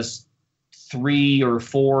book as 3 or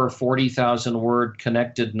 4 40,000 word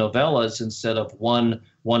connected novellas instead of one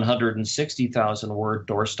 160,000 word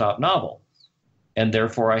doorstop novel. And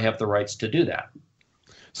therefore I have the rights to do that.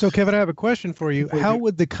 So Kevin, I have a question for you. How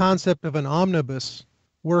would the concept of an omnibus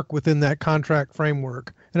work within that contract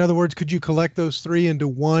framework? In other words, could you collect those 3 into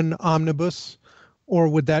one omnibus, or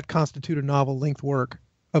would that constitute a novel length work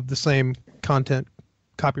of the same content,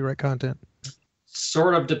 copyright content?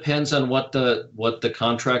 Sort of depends on what the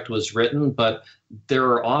contract was written, but there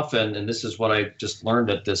are often, and this is what I just learned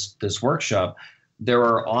at this workshop, there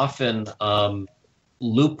are often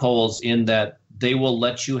loopholes in that they will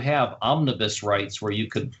let you have omnibus rights where you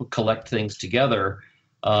could collect things together.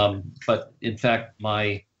 But in fact,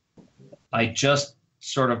 I just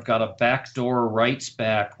sort of got a backdoor rights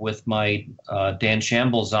back with my Dan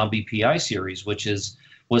Shamble Zombie PI series, which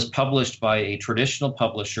was published by a traditional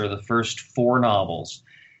publisher, the first 4 novels.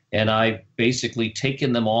 And I've basically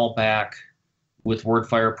taken them all back with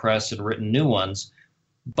Wordfire Press and written new ones.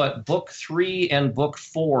 But book 3 and book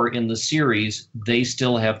 4 in the series, they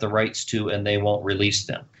still have the rights to, and they won't release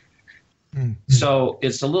them. Mm-hmm. So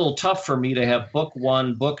it's a little tough for me to have book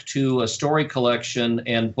 1, book 2, a story collection,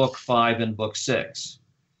 and book 5 and book 6.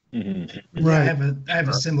 Mm-hmm. Right. I have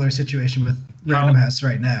a similar situation with Random House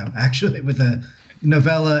right now, actually, with a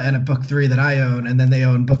novella and a book 3 that I own, and then they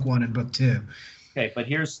own book 1 and book 2. Okay, but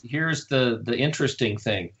here's the interesting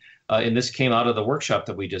thing, and this came out of the workshop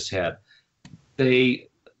that we just had. They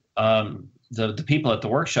the people at the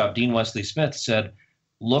workshop, Dean Wesley Smith, said,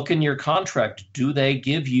 look in your contract, do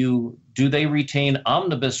they retain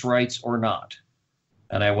omnibus rights or not?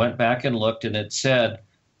 And I went back and looked, and it said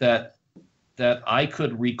that I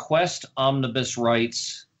could request omnibus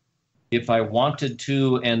rights if I wanted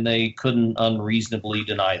to, and they couldn't unreasonably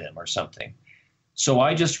deny them or something. So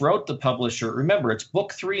I just wrote the publisher, remember, it's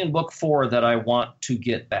book 3 and book 4 that I want to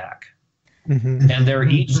get back. Mm-hmm. And they're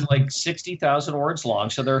each like 60,000 words long,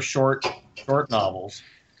 so they're short novels.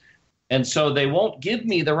 And so they won't give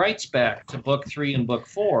me the rights back to book 3 and book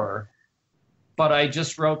 4, but I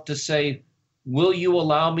just wrote to say, will you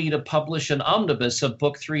allow me to publish an omnibus of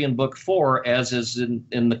book 3 and book 4 as is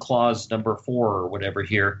in the clause number 4 or whatever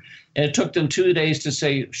here? And it took them 2 days to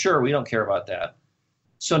say, sure, we don't care about that.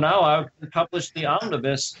 So now I've published the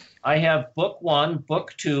omnibus. I have book 1,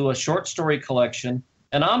 book 2, a short story collection,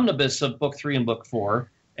 an omnibus of book 3 and book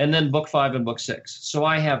 4, and then book 5 and book 6. So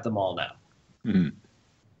I have them all now. Mm-hmm.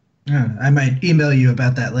 I might email you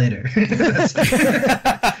about that later.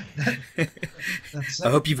 I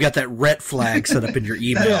hope you've got that Rhett flag set up in your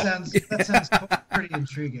email. That sounds pretty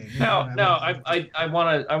intriguing. No, I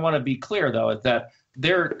want to be clear though that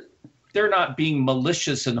they're not being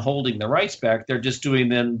malicious in holding the rights back. They're just doing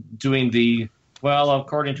the well,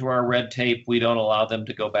 according to our red tape, we don't allow them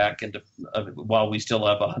to go back into while we still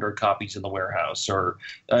have 100 copies in the warehouse. Or,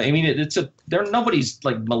 I mean, nobody's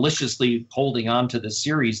like maliciously holding on to the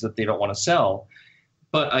series that they don't want to sell,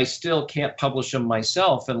 but I still can't publish them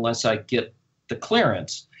myself unless I get the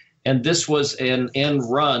clearance. And this was an end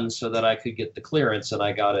run so that I could get the clearance, and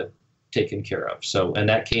I got it taken care of. So, and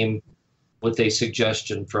that came with a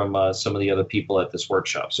suggestion from some of the other people at this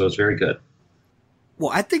workshop. So it was very good.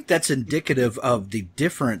 Well, I think that's indicative of the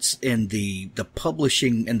difference in the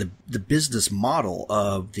publishing and the business model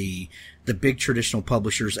of the big traditional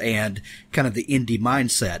publishers and kind of the indie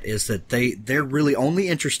mindset, is that they're really only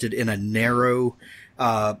interested in a narrow,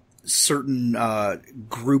 certain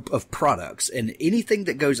group of products, and anything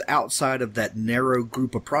that goes outside of that narrow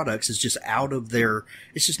group of products is just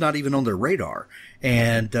it's just not even on their radar.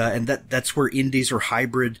 And that's where indies or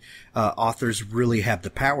hybrid authors really have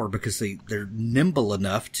the power, because they're nimble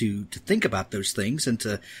enough to think about those things and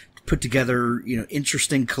to put together,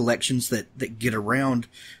 interesting collections that get around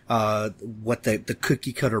what the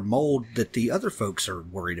cookie cutter mold that the other folks are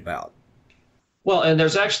worried about. Well, and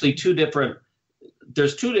there's actually two different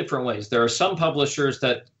ways. There are some publishers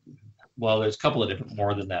there's a couple of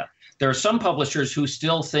more than that. There are some publishers who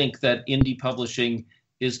still think that indie publishing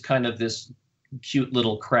is kind of this cute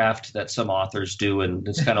little craft that some authors do, and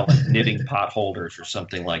it's kind of like knitting pot holders or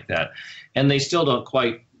something like that. And they still don't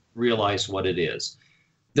quite realize what it is.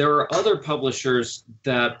 There are other publishers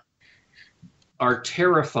that are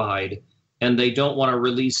terrified and they don't want to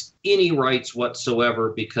release any rights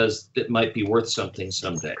whatsoever because it might be worth something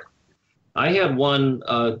someday. I had one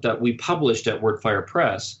that we published at Wordfire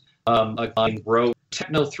Press. A guy wrote a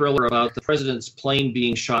techno-thriller about the president's plane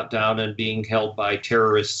being shot down and being held by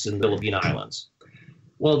terrorists in the Philippine Islands.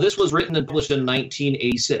 Well, this was written and published in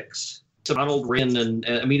 1986. It's Ronald Reagan, and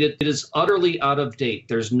I mean, it is utterly out of date.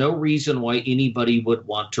 There's no reason why anybody would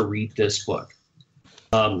want to read this book.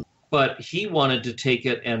 But he wanted to take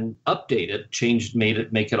it and update it,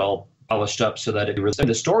 make it all polished up so that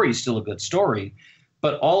the story is still a good story.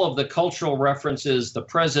 But all of the cultural references, the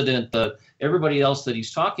president, everybody else that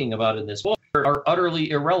he's talking about in this book are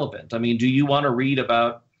utterly irrelevant. I mean, do you want to read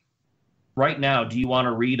a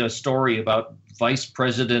story about Vice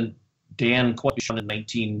President Dan Quayle in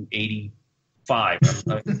 1985?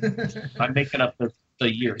 I'm making up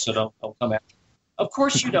the year, so don't come after. Of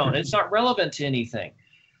course you don't. It's not relevant to anything.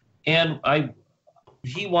 And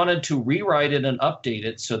he wanted to rewrite it and update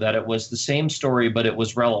it so that it was the same story, but it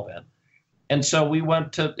was relevant. And so we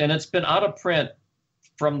went to, and it's been out of print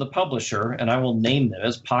from the publisher, and I will name them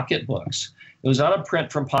as Pocket Books. It was out of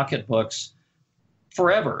print from Pocket Books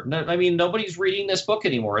forever. I mean, nobody's reading this book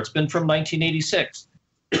anymore. It's been from 1986.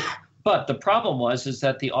 But the problem is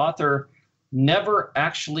that the author never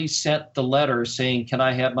actually sent the letter saying, can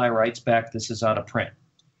I have my rights back? This is out of print.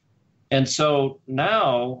 And so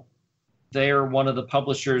now they're one of the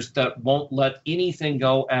publishers that won't let anything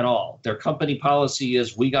go at all. Their company policy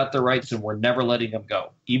is we got the rights and we're never letting them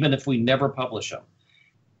go, even if we never publish them.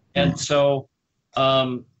 And so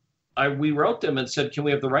we wrote them and said, can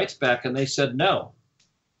we have the rights back? And they said no.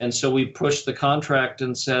 And so we pushed the contract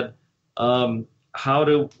and said, according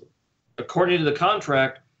to the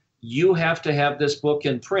contract, you have to have this book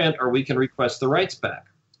in print or we can request the rights back.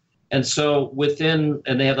 And so and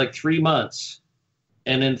they had like 3 months.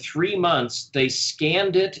 And in 3 months, they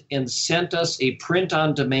scanned it and sent us a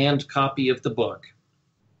print-on-demand copy of the book.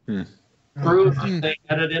 Proved that they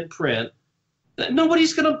had it in print.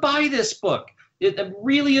 Nobody's going to buy this book.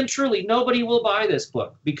 Really and truly, nobody will buy this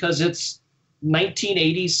book because it's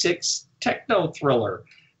 1986 techno-thriller.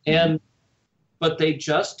 But they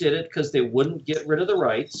just did it because they wouldn't get rid of the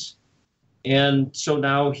rights. And so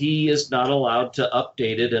now he is not allowed to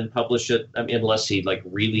update it and publish it unless he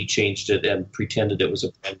really changed it and pretended it was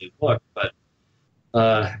a brand new book. But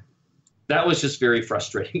that was just very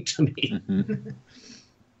frustrating to me.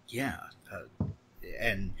 Yeah.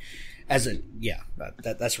 And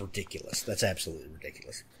that's ridiculous. That's absolutely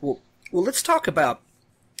ridiculous. Well, let's talk about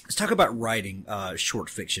writing short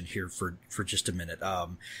fiction here for just a minute.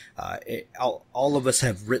 All of us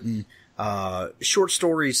have written short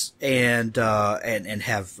stories and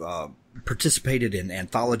have participated in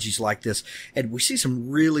anthologies like this, and we see some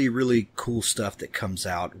really, really cool stuff that comes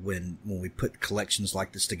out when we put collections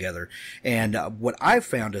like this together. And what I've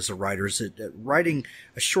found as a writer is that writing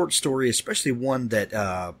a short story, especially one that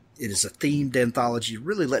it is a themed anthology,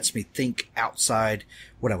 really lets me think outside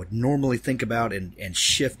what I would normally think about and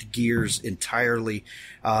shift gears entirely.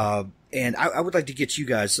 And I would like to get you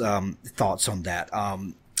guys thoughts on that.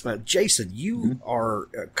 Jason, you are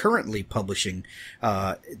currently publishing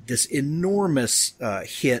this enormous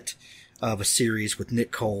hit of a series with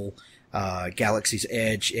Nick Cole, Galaxy's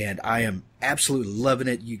Edge, and I am absolutely loving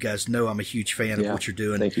it. You guys know I'm a huge fan of what you're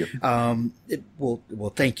doing. Thank you.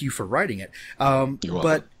 Well, thank you for writing it. You're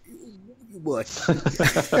welcome.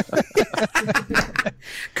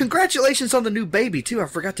 Congratulations on the new baby too. I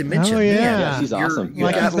forgot to mention. Oh yeah, she's awesome.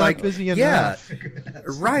 Busy enough.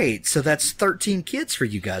 Right. So that's 13 kids for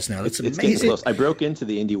you guys now. That's it's amazing. getting close. I broke into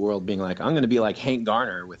the indie world being like, I'm going to be like Hank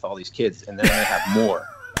Garner with all these kids, and then I'm going to have more,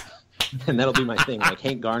 and that'll be my thing, like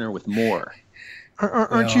Hank Garner with more.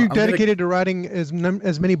 Aren't you dedicated to writing as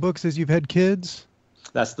many books as you've had kids?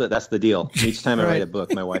 That's the deal. Each time I write a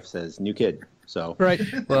book, my wife says, "New kid." So right.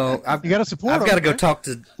 Well, you got to support. I've got to go talk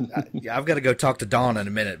to. I've got to go talk to Dawn in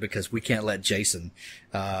a minute because we can't let Jason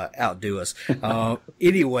outdo us.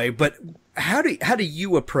 Anyway, but how do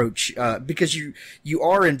you approach? Because you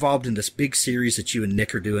are involved in this big series that you and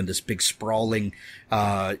Nick are doing, this big sprawling,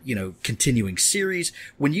 continuing series.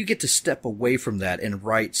 When you get to step away from that and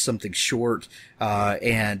write something short,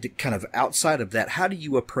 and kind of outside of that, how do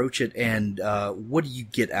you approach it, and what do you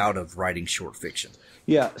get out of writing short fiction?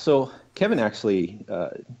 Yeah, so Kevin actually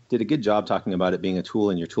did a good job talking about it being a tool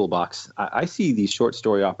in your toolbox. I see these short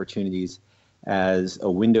story opportunities as a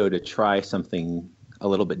window to try something a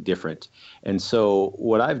little bit different. And so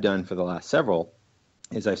what I've done for the last several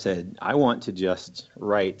is I said, I want to just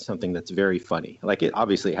write something that's very funny. Like it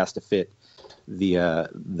obviously has to fit the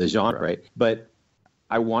genre, right? But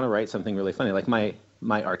I want to write something really funny. Like my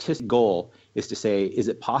artistic goal is to say, is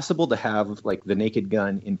it possible to have like The Naked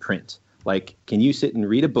Gun in print? Like, can you sit and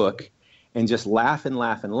read a book and just laugh and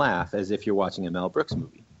laugh and laugh as if you're watching a Mel Brooks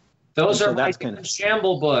movie? Those are my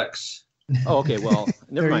Shamble books. Oh, okay. Well,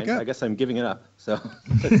 never mind. I guess I'm giving it up. So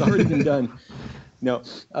it's already been done. No.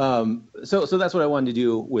 So that's what I wanted to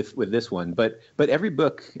do with this one. But every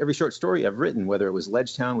book, every short story I've written, whether it was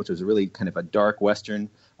Ledgetown, which was really kind of a dark Western,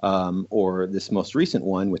 or this most recent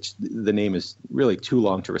one, which the name is really too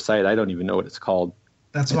long to recite. I don't even know what it's called.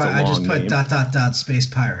 That's why I just put ... Space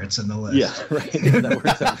Pirates in the list. Yeah, right. That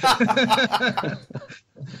works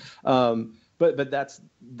out. But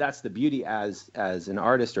that's the beauty as an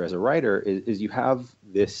artist or as a writer is you have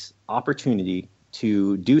this opportunity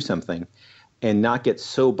to do something and not get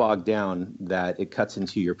so bogged down that it cuts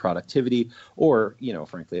into your productivity or,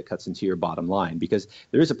 frankly, it cuts into your bottom line. Because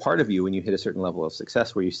there is a part of you when you hit a certain level of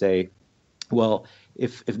success where you say, well,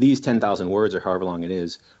 if these 10,000 words or however long it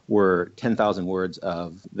is were 10,000 words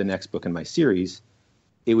of the next book in my series,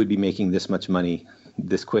 it would be making this much money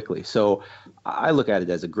this quickly. So I look at it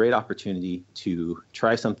as a great opportunity to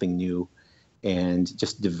try something new and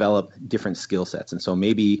just develop different skill sets. And so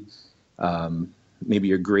maybe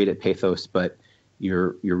you're great at pathos, but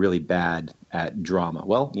you're really bad at drama.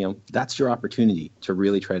 Well, that's your opportunity to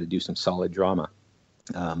really try to do some solid drama.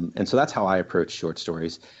 And so that's how I approach short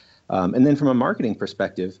stories. And then from a marketing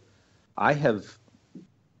perspective, I have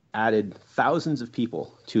added thousands of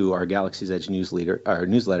people to our Galaxy's Edge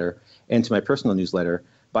newsletter and to my personal newsletter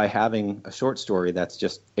by having a short story that's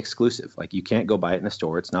just exclusive. Like you can't go buy it in a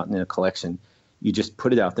store. It's not in a collection. You just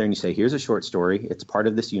put it out there and you say, here's a short story. It's part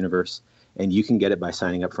of this universe, and you can get it by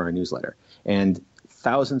signing up for our newsletter. And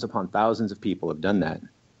thousands upon thousands of people have done that.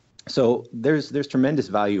 So there's tremendous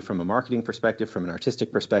value from a marketing perspective, from an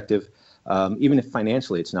artistic perspective. Even if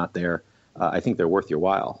financially it's not there, I think they're worth your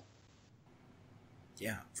while.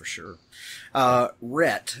 Yeah, for sure.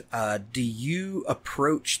 Rhett, do you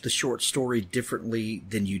approach the short story differently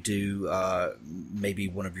than you do maybe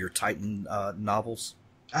one of your Titan novels?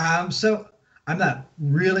 So I'm not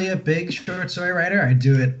really a big short story writer. I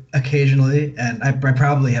do it occasionally, and I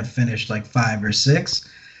probably have finished like 5 or 6.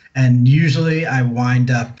 And usually I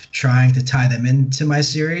wind up trying to tie them into my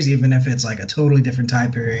series, even if it's like a totally different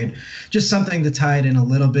time period. Just something to tie it in a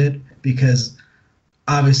little bit, because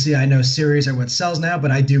obviously I know series are what sells now,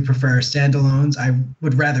 but I do prefer standalones. I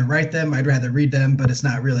would rather write them. I'd rather read them, but it's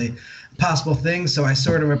not really a possible thing. So I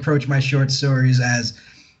sort of approach my short stories as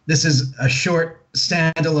this is a short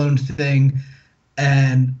standalone thing.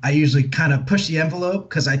 And I usually kind of push the envelope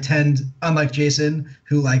because I tend, unlike Jason,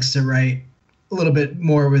 who likes to write a little bit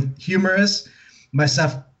more with humorous, my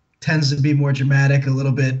stuff tends to be more dramatic, a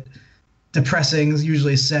little bit depressing,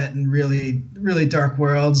 usually set in really, really dark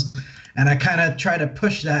worlds. And I kind of try to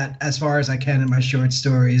push that as far as I can in my short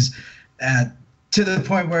stories, to the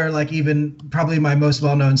point where like even probably my most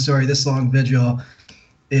well-known story, This Long Vigil,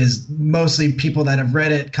 is mostly people that have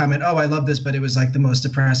read it comment, oh, I love this, but it was like the most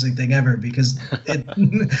depressing thing ever, because it,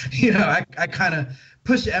 I kind of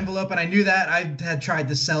pushed the envelope, and I knew that. I had tried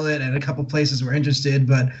to sell it, and a couple places were interested,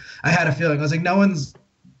 but I had a feeling. I was like, no one's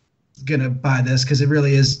gonna buy this because it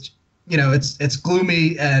really is, it's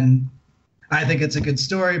gloomy, and I think it's a good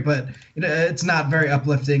story, but it's not very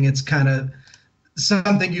uplifting. It's kind of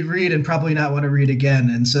something you'd read and probably not want to read again.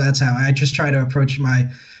 And so that's how I just try to approach my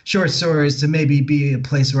short stories, to maybe be a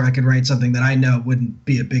place where I could write something that I know wouldn't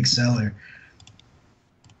be a big seller.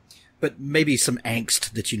 But maybe some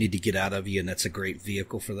angst that you need to get out of you, and that's a great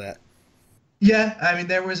vehicle for that. Yeah, I mean,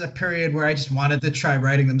 there was a period where I just wanted to try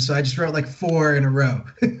writing them, so I just wrote like 4 in a row,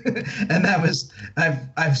 and that was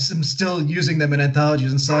I'm still using them in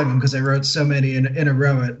anthologies and selling them because I wrote so many in a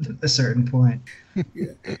row at a certain point. Yeah.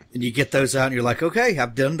 And you get those out, and you're like, okay,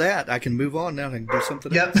 I've done that. I can move on now and do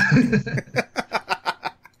something else.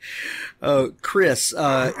 Chris,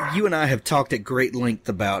 you and I have talked at great length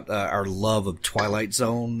about our love of Twilight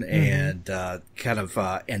Zone and kind of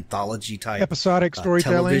anthology type episodic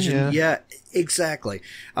storytelling. Television. Yeah, exactly.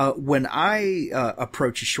 When I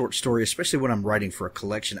approach a short story, especially when I'm writing for a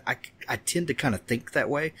collection, I tend to kind of think that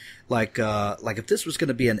way. Like if this was going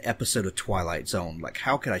to be an episode of Twilight Zone, like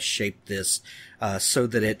how could I shape this so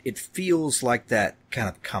that it feels like that kind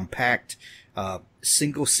of compact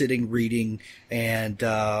single sitting reading, and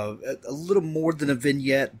a little more than a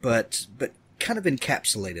vignette, but kind of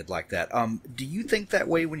encapsulated like that. Do you think that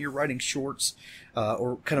way when you're writing shorts,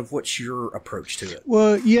 or kind of what's your approach to it?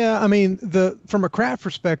 Well, yeah, I mean, from a craft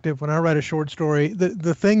perspective, when I write a short story,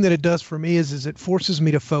 the thing that it does for me is it forces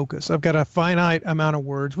me to focus. I've got a finite amount of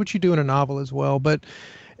words, which you do in a novel as well, but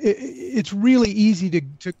it's really easy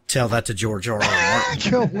to tell that to George R. R.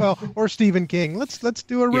 Martin. well, or Stephen King. Let's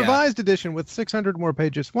do a revised edition with 600 more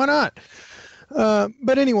pages. Why not?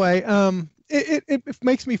 But anyway, it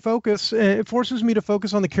makes me focus. It forces me to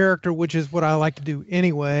focus on the character, which is what I like to do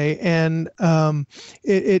anyway. And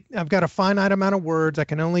I've got a finite amount of words. I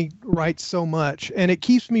can only write so much, and it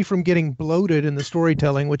keeps me from getting bloated in the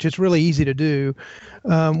storytelling, which is really easy to do.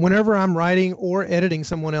 Whenever I'm writing or editing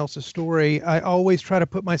someone else's story, I always try to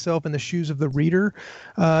put myself in the shoes of the reader.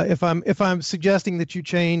 If I'm suggesting that you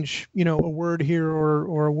change, a word here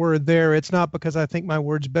or a word there, it's not because I think my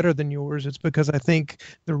word's better than yours. It's because I think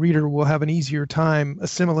the reader will have an easier time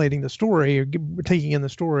assimilating the story or taking in the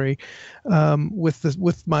story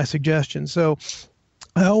with my suggestions. So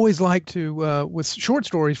I always like to, with short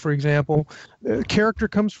stories, for example, character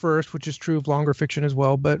comes first, which is true of longer fiction as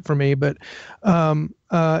well. But for me,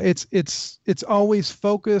 it's always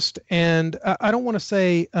focused, and I don't want to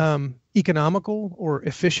say economical or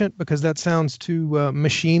efficient because that sounds too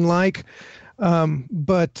machine-like.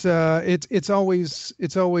 But it's always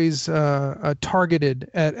targeted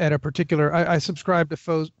at a particular. I subscribe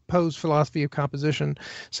to Poe's philosophy of composition,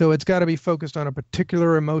 so it's got to be focused on a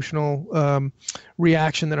particular emotional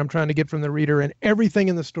reaction that I'm trying to get from the reader, and everything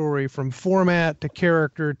in the story, from format to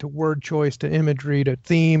character to word choice to imagery to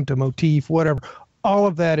theme to motif, whatever, all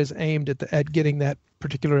of that is aimed at getting that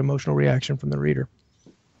particular emotional reaction from the reader.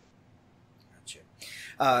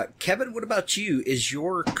 Kevin, what about you? Is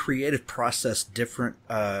your creative process different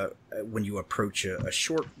when you approach a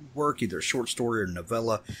short work, either a short story or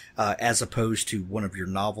novella, as opposed to one of your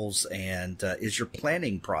novels? And is your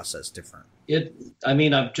planning process different?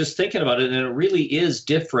 I'm just thinking about it, and it really is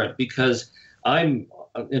different because I'm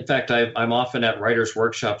often at writers'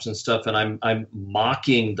 workshops and stuff, and I'm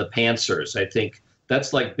mocking the pantsers. I think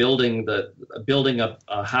that's like building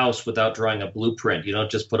a house without drawing a blueprint. You don't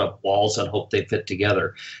just put up walls and hope they fit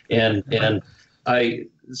together. And I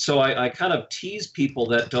kind of tease people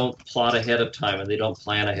that don't plot ahead of time and they don't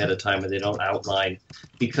plan ahead of time and they don't outline,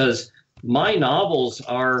 because my novels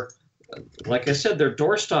are, like I said, they're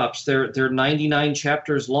doorstops. They're 99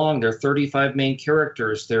 chapters long. They're 35 main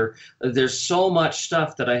characters. There's so much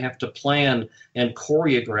stuff that I have to plan and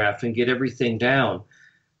choreograph and get everything down.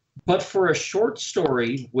 But for a short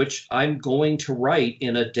story, which I'm going to write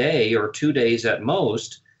in a day or 2 days at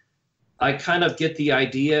most, I kind of get the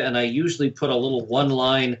idea, and I usually put a little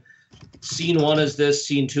one-line, scene 1 is this,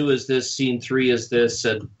 scene 2 is this, scene 3 is this,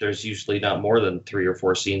 and there's usually not more than 3 or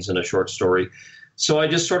 4 scenes in a short story. So I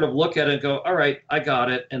just sort of look at it and go, all right, I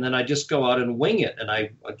got it, and then I just go out and wing it. And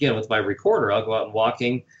I, again, with my recorder, I'll go out and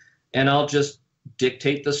walking, and I'll just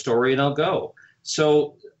dictate the story, and I'll go.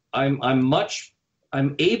 So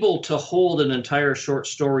I'm able to hold an entire short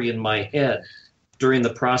story in my head during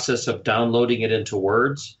the process of downloading it into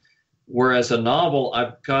words. Whereas a novel,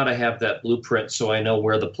 I've got to have that blueprint so I know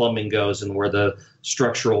where the plumbing goes and where the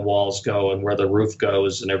structural walls go and where the roof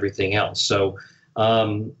goes and everything else. So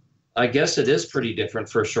I guess it is pretty different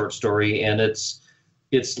for a short story, and it's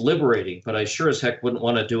liberating, but I sure as heck wouldn't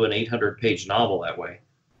want to do an 800-page novel that way.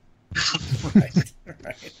 Right.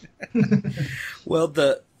 Well,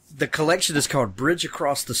 the collection is called Bridge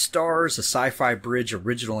Across the Stars, a Sci-Fi Bridge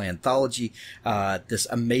Original Anthology. This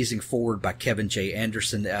amazing foreword by Kevin J.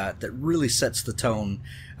 Anderson that really sets the tone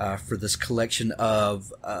for this collection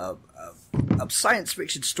of science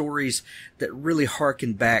fiction stories that really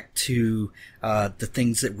harken back to the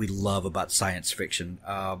things that we love about science fiction.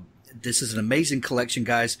 This is an amazing collection,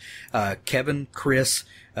 guys. Kevin, Chris,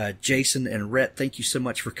 Jason, and Rhett, thank you so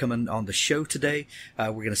much for coming on the show today.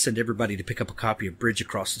 We're going to send everybody to pick up a copy of Bridge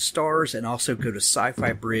Across the Stars, and also go to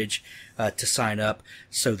Sci-Fi Bridge to sign up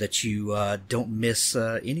so that you don't miss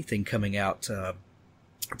anything coming out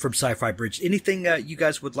from Sci-Fi Bridge. Anything you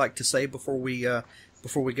guys would like to say before we go?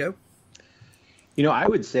 I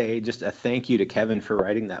would say just a thank you to Kevin for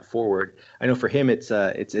writing that foreword. I know for him it's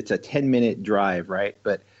a 10-minute drive, right?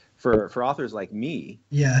 But for authors like me,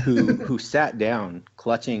 who sat down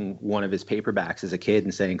clutching one of his paperbacks as a kid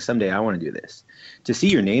and saying, someday I want to do this, to see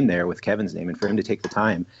your name there with Kevin's name and for him to take the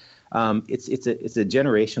time, it's a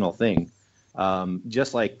generational thing.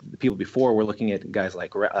 Just like the people before were looking at guys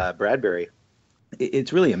like Bradbury,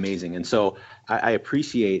 it's really amazing. And so I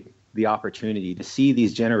appreciate the opportunity to see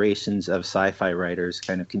these generations of sci-fi writers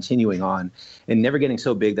kind of continuing on and never getting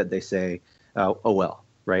so big that they say, oh well.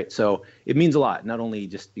 Right. So it means a lot, not only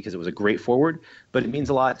just because it was a great foreword, but it means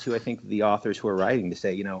a lot to, I think, the authors who are writing to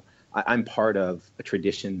say, I'm part of a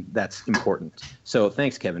tradition that's important. So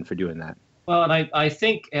thanks, Kevin, for doing that. Well, and I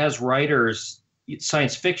think as writers,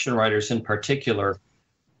 science fiction writers in particular,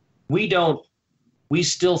 we don't we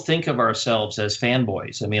still think of ourselves as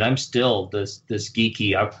fanboys. I mean, I'm still this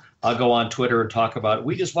geeky. I'll go on Twitter and talk about,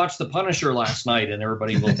 we just watched The Punisher last night, and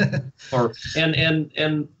everybody will,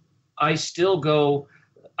 and I still go.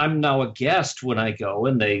 I'm now a guest when I go,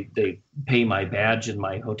 and they pay my badge in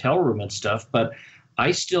my hotel room and stuff. But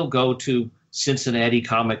I still go to Cincinnati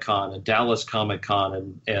Comic Con and Dallas Comic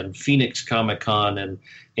Con and Phoenix Comic Con,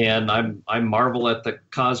 and I marvel at the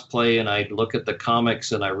cosplay, and I look at the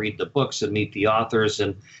comics, and I read the books and meet the authors,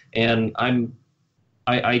 and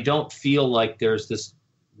I don't feel like there's this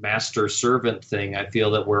master servant thing. I feel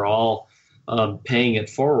that we're all paying it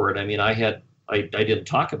forward. I mean, I didn't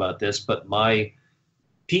talk about this, but my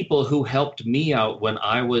people who helped me out when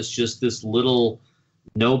I was just this little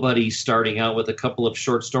nobody starting out with a couple of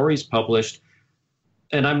short stories published,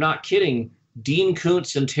 and I'm not kidding, Dean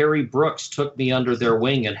Koontz and Terry Brooks took me under their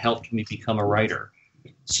wing and helped me become a writer.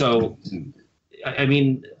 So, I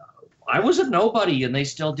mean, I was a nobody, and they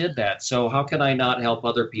still did that. So how can I not help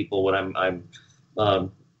other people when I'm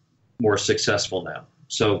more successful now?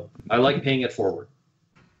 So I like paying it forward.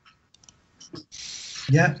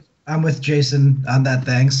 Yeah, I'm with Jason on that,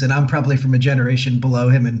 thanks. And I'm probably from a generation below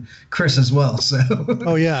him and Chris as well. So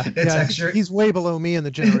oh yeah, it's extra. He's way below me in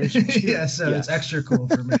the generation. Yeah, so it's extra cool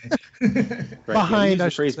for me. Right. Behind, yeah, I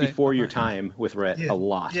the phrase should say. before your time with Rhett a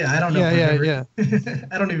lot. Yeah, I don't know. Yeah.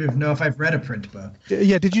 I don't even know if I've read a print book.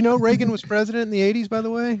 Yeah, did you know Reagan was president in the 80s, by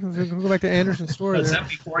the way? We'll go back to Anderson's story. Was that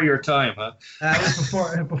before your time, huh? That was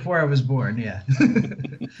before I was born, yeah.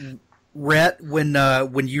 Rhett,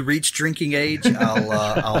 when you reach drinking age,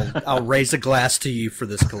 I'll raise a glass to you for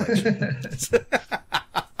this collection.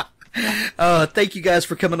 Thank you guys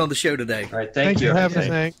for coming on the show today. All right, Thanks thank you. for having us,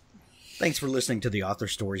 Hank. Thanks for listening to the Author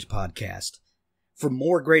Stories podcast. For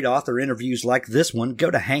more great author interviews like this one,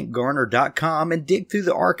 go to hankgarner.com and dig through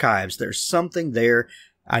the archives. There's something there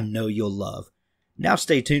I know you'll love. Now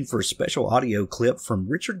stay tuned for a special audio clip from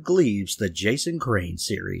Richard Gleaves' The Jason Crane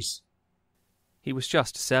series. He was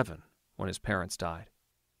just 7 when his parents died.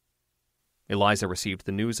 Eliza received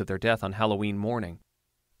the news of their death on Halloween morning,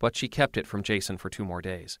 but she kept it from Jason for 2 more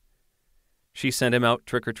days. She sent him out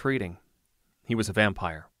trick-or-treating. He was a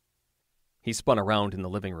vampire. He spun around in the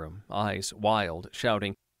living room, eyes wild,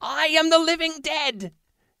 shouting, "I am the living dead!"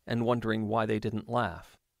 and wondering why they didn't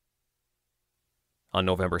laugh. On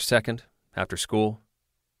November 2nd, after school,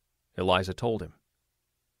 Eliza told him.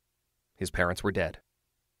 His parents were dead.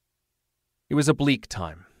 It was a bleak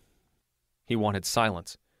time. He wanted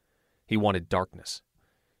silence. He wanted darkness.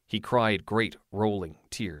 He cried great, rolling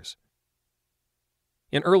tears.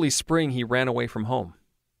 In early spring, he ran away from home,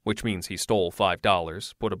 which means he stole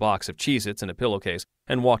 $5, put a box of Cheez-Its in a pillowcase,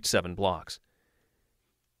 and walked 7 blocks.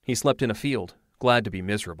 He slept in a field, glad to be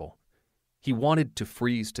miserable. He wanted to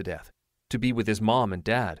freeze to death, to be with his mom and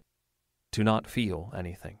dad, to not feel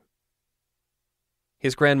anything.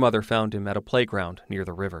 His grandmother found him at a playground near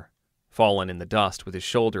the river, fallen in the dust with his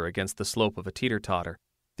shoulder against the slope of a teeter-totter,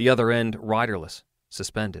 the other end riderless,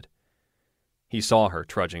 suspended. He saw her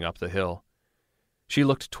trudging up the hill. She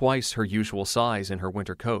looked twice her usual size in her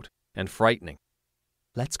winter coat, and frightening.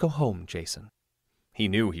 "Let's go home, Jason." He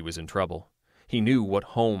knew he was in trouble. He knew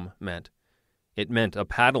what home meant. It meant a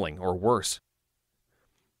paddling or worse.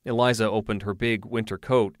 Eliza opened her big winter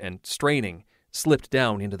coat and, straining, slipped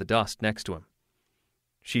down into the dust next to him.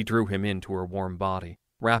 She drew him into her warm body,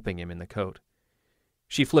 wrapping him in the coat.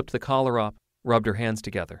 She flipped the collar up, rubbed her hands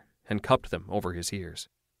together, and cupped them over his ears.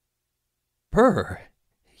 "Brr,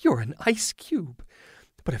 you're an ice cube,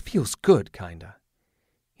 but it feels good, kinda.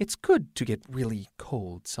 It's good to get really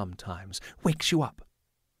cold sometimes. Wakes you up."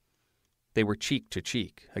 They were cheek to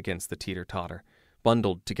cheek against the teeter-totter,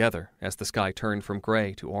 bundled together as the sky turned from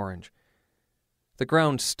gray to orange. The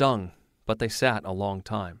ground stung, but they sat a long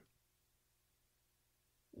time.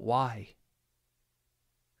 "Why?"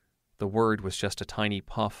 The word was just a tiny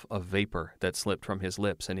puff of vapor that slipped from his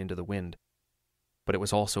lips and into the wind, but it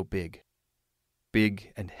was also big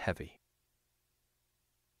and heavy.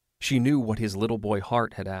 She knew what his little boy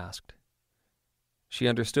heart had asked. She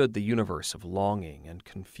understood the universe of longing and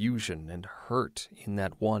confusion and hurt in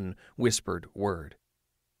that one whispered word.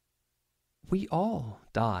 "We all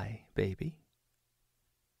die, baby.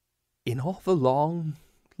 In all the long,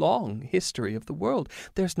 long history of the world,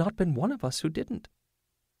 there's not been one of us who didn't."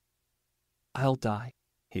 "I'll die,"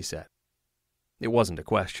 he said. It wasn't a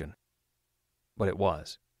question, but it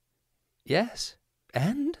was. "Yes,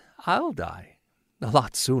 and I'll die. A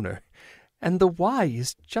lot sooner. And the why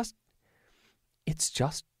is just... it's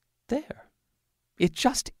just there. It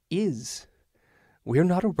just is. We're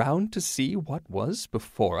not around to see what was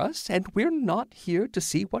before us, and we're not here to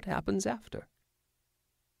see what happens after.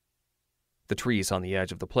 The trees on the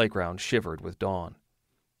edge of the playground shivered with dawn.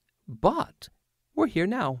 "But we're here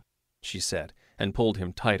now," she said, and pulled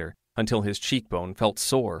him tighter until his cheekbone felt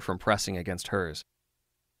sore from pressing against hers.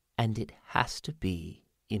 "And it has to be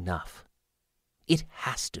enough. It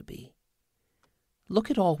has to be.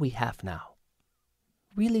 Look at all we have now.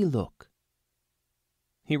 Really look."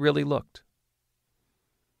 He really looked.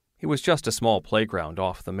 It was just a small playground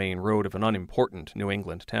off the main road of an unimportant New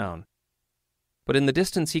England town. But in the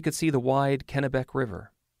distance he could see the wide Kennebec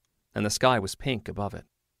River, and the sky was pink above it.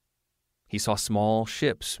 He saw small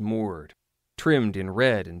ships moored, trimmed in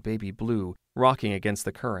red and baby blue, rocking against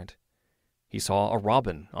the current. He saw a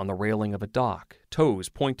robin on the railing of a dock, toes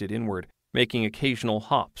pointed inward, making occasional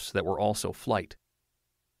hops that were also flight.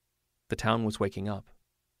 The town was waking up.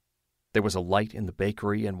 There was a light in the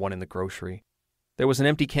bakery and one in the grocery. There was an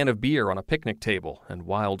empty can of beer on a picnic table and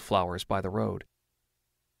wildflowers by the road.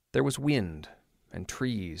 There was wind and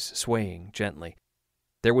trees swaying gently.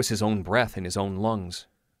 There was his own breath in his own lungs.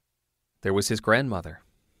 There was his grandmother,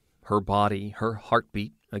 her body, her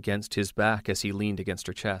heartbeat against his back as he leaned against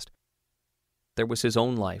her chest. There was his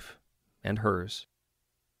own life and hers,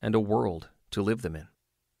 and a world to live them in.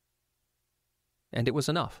 And it was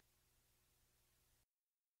enough.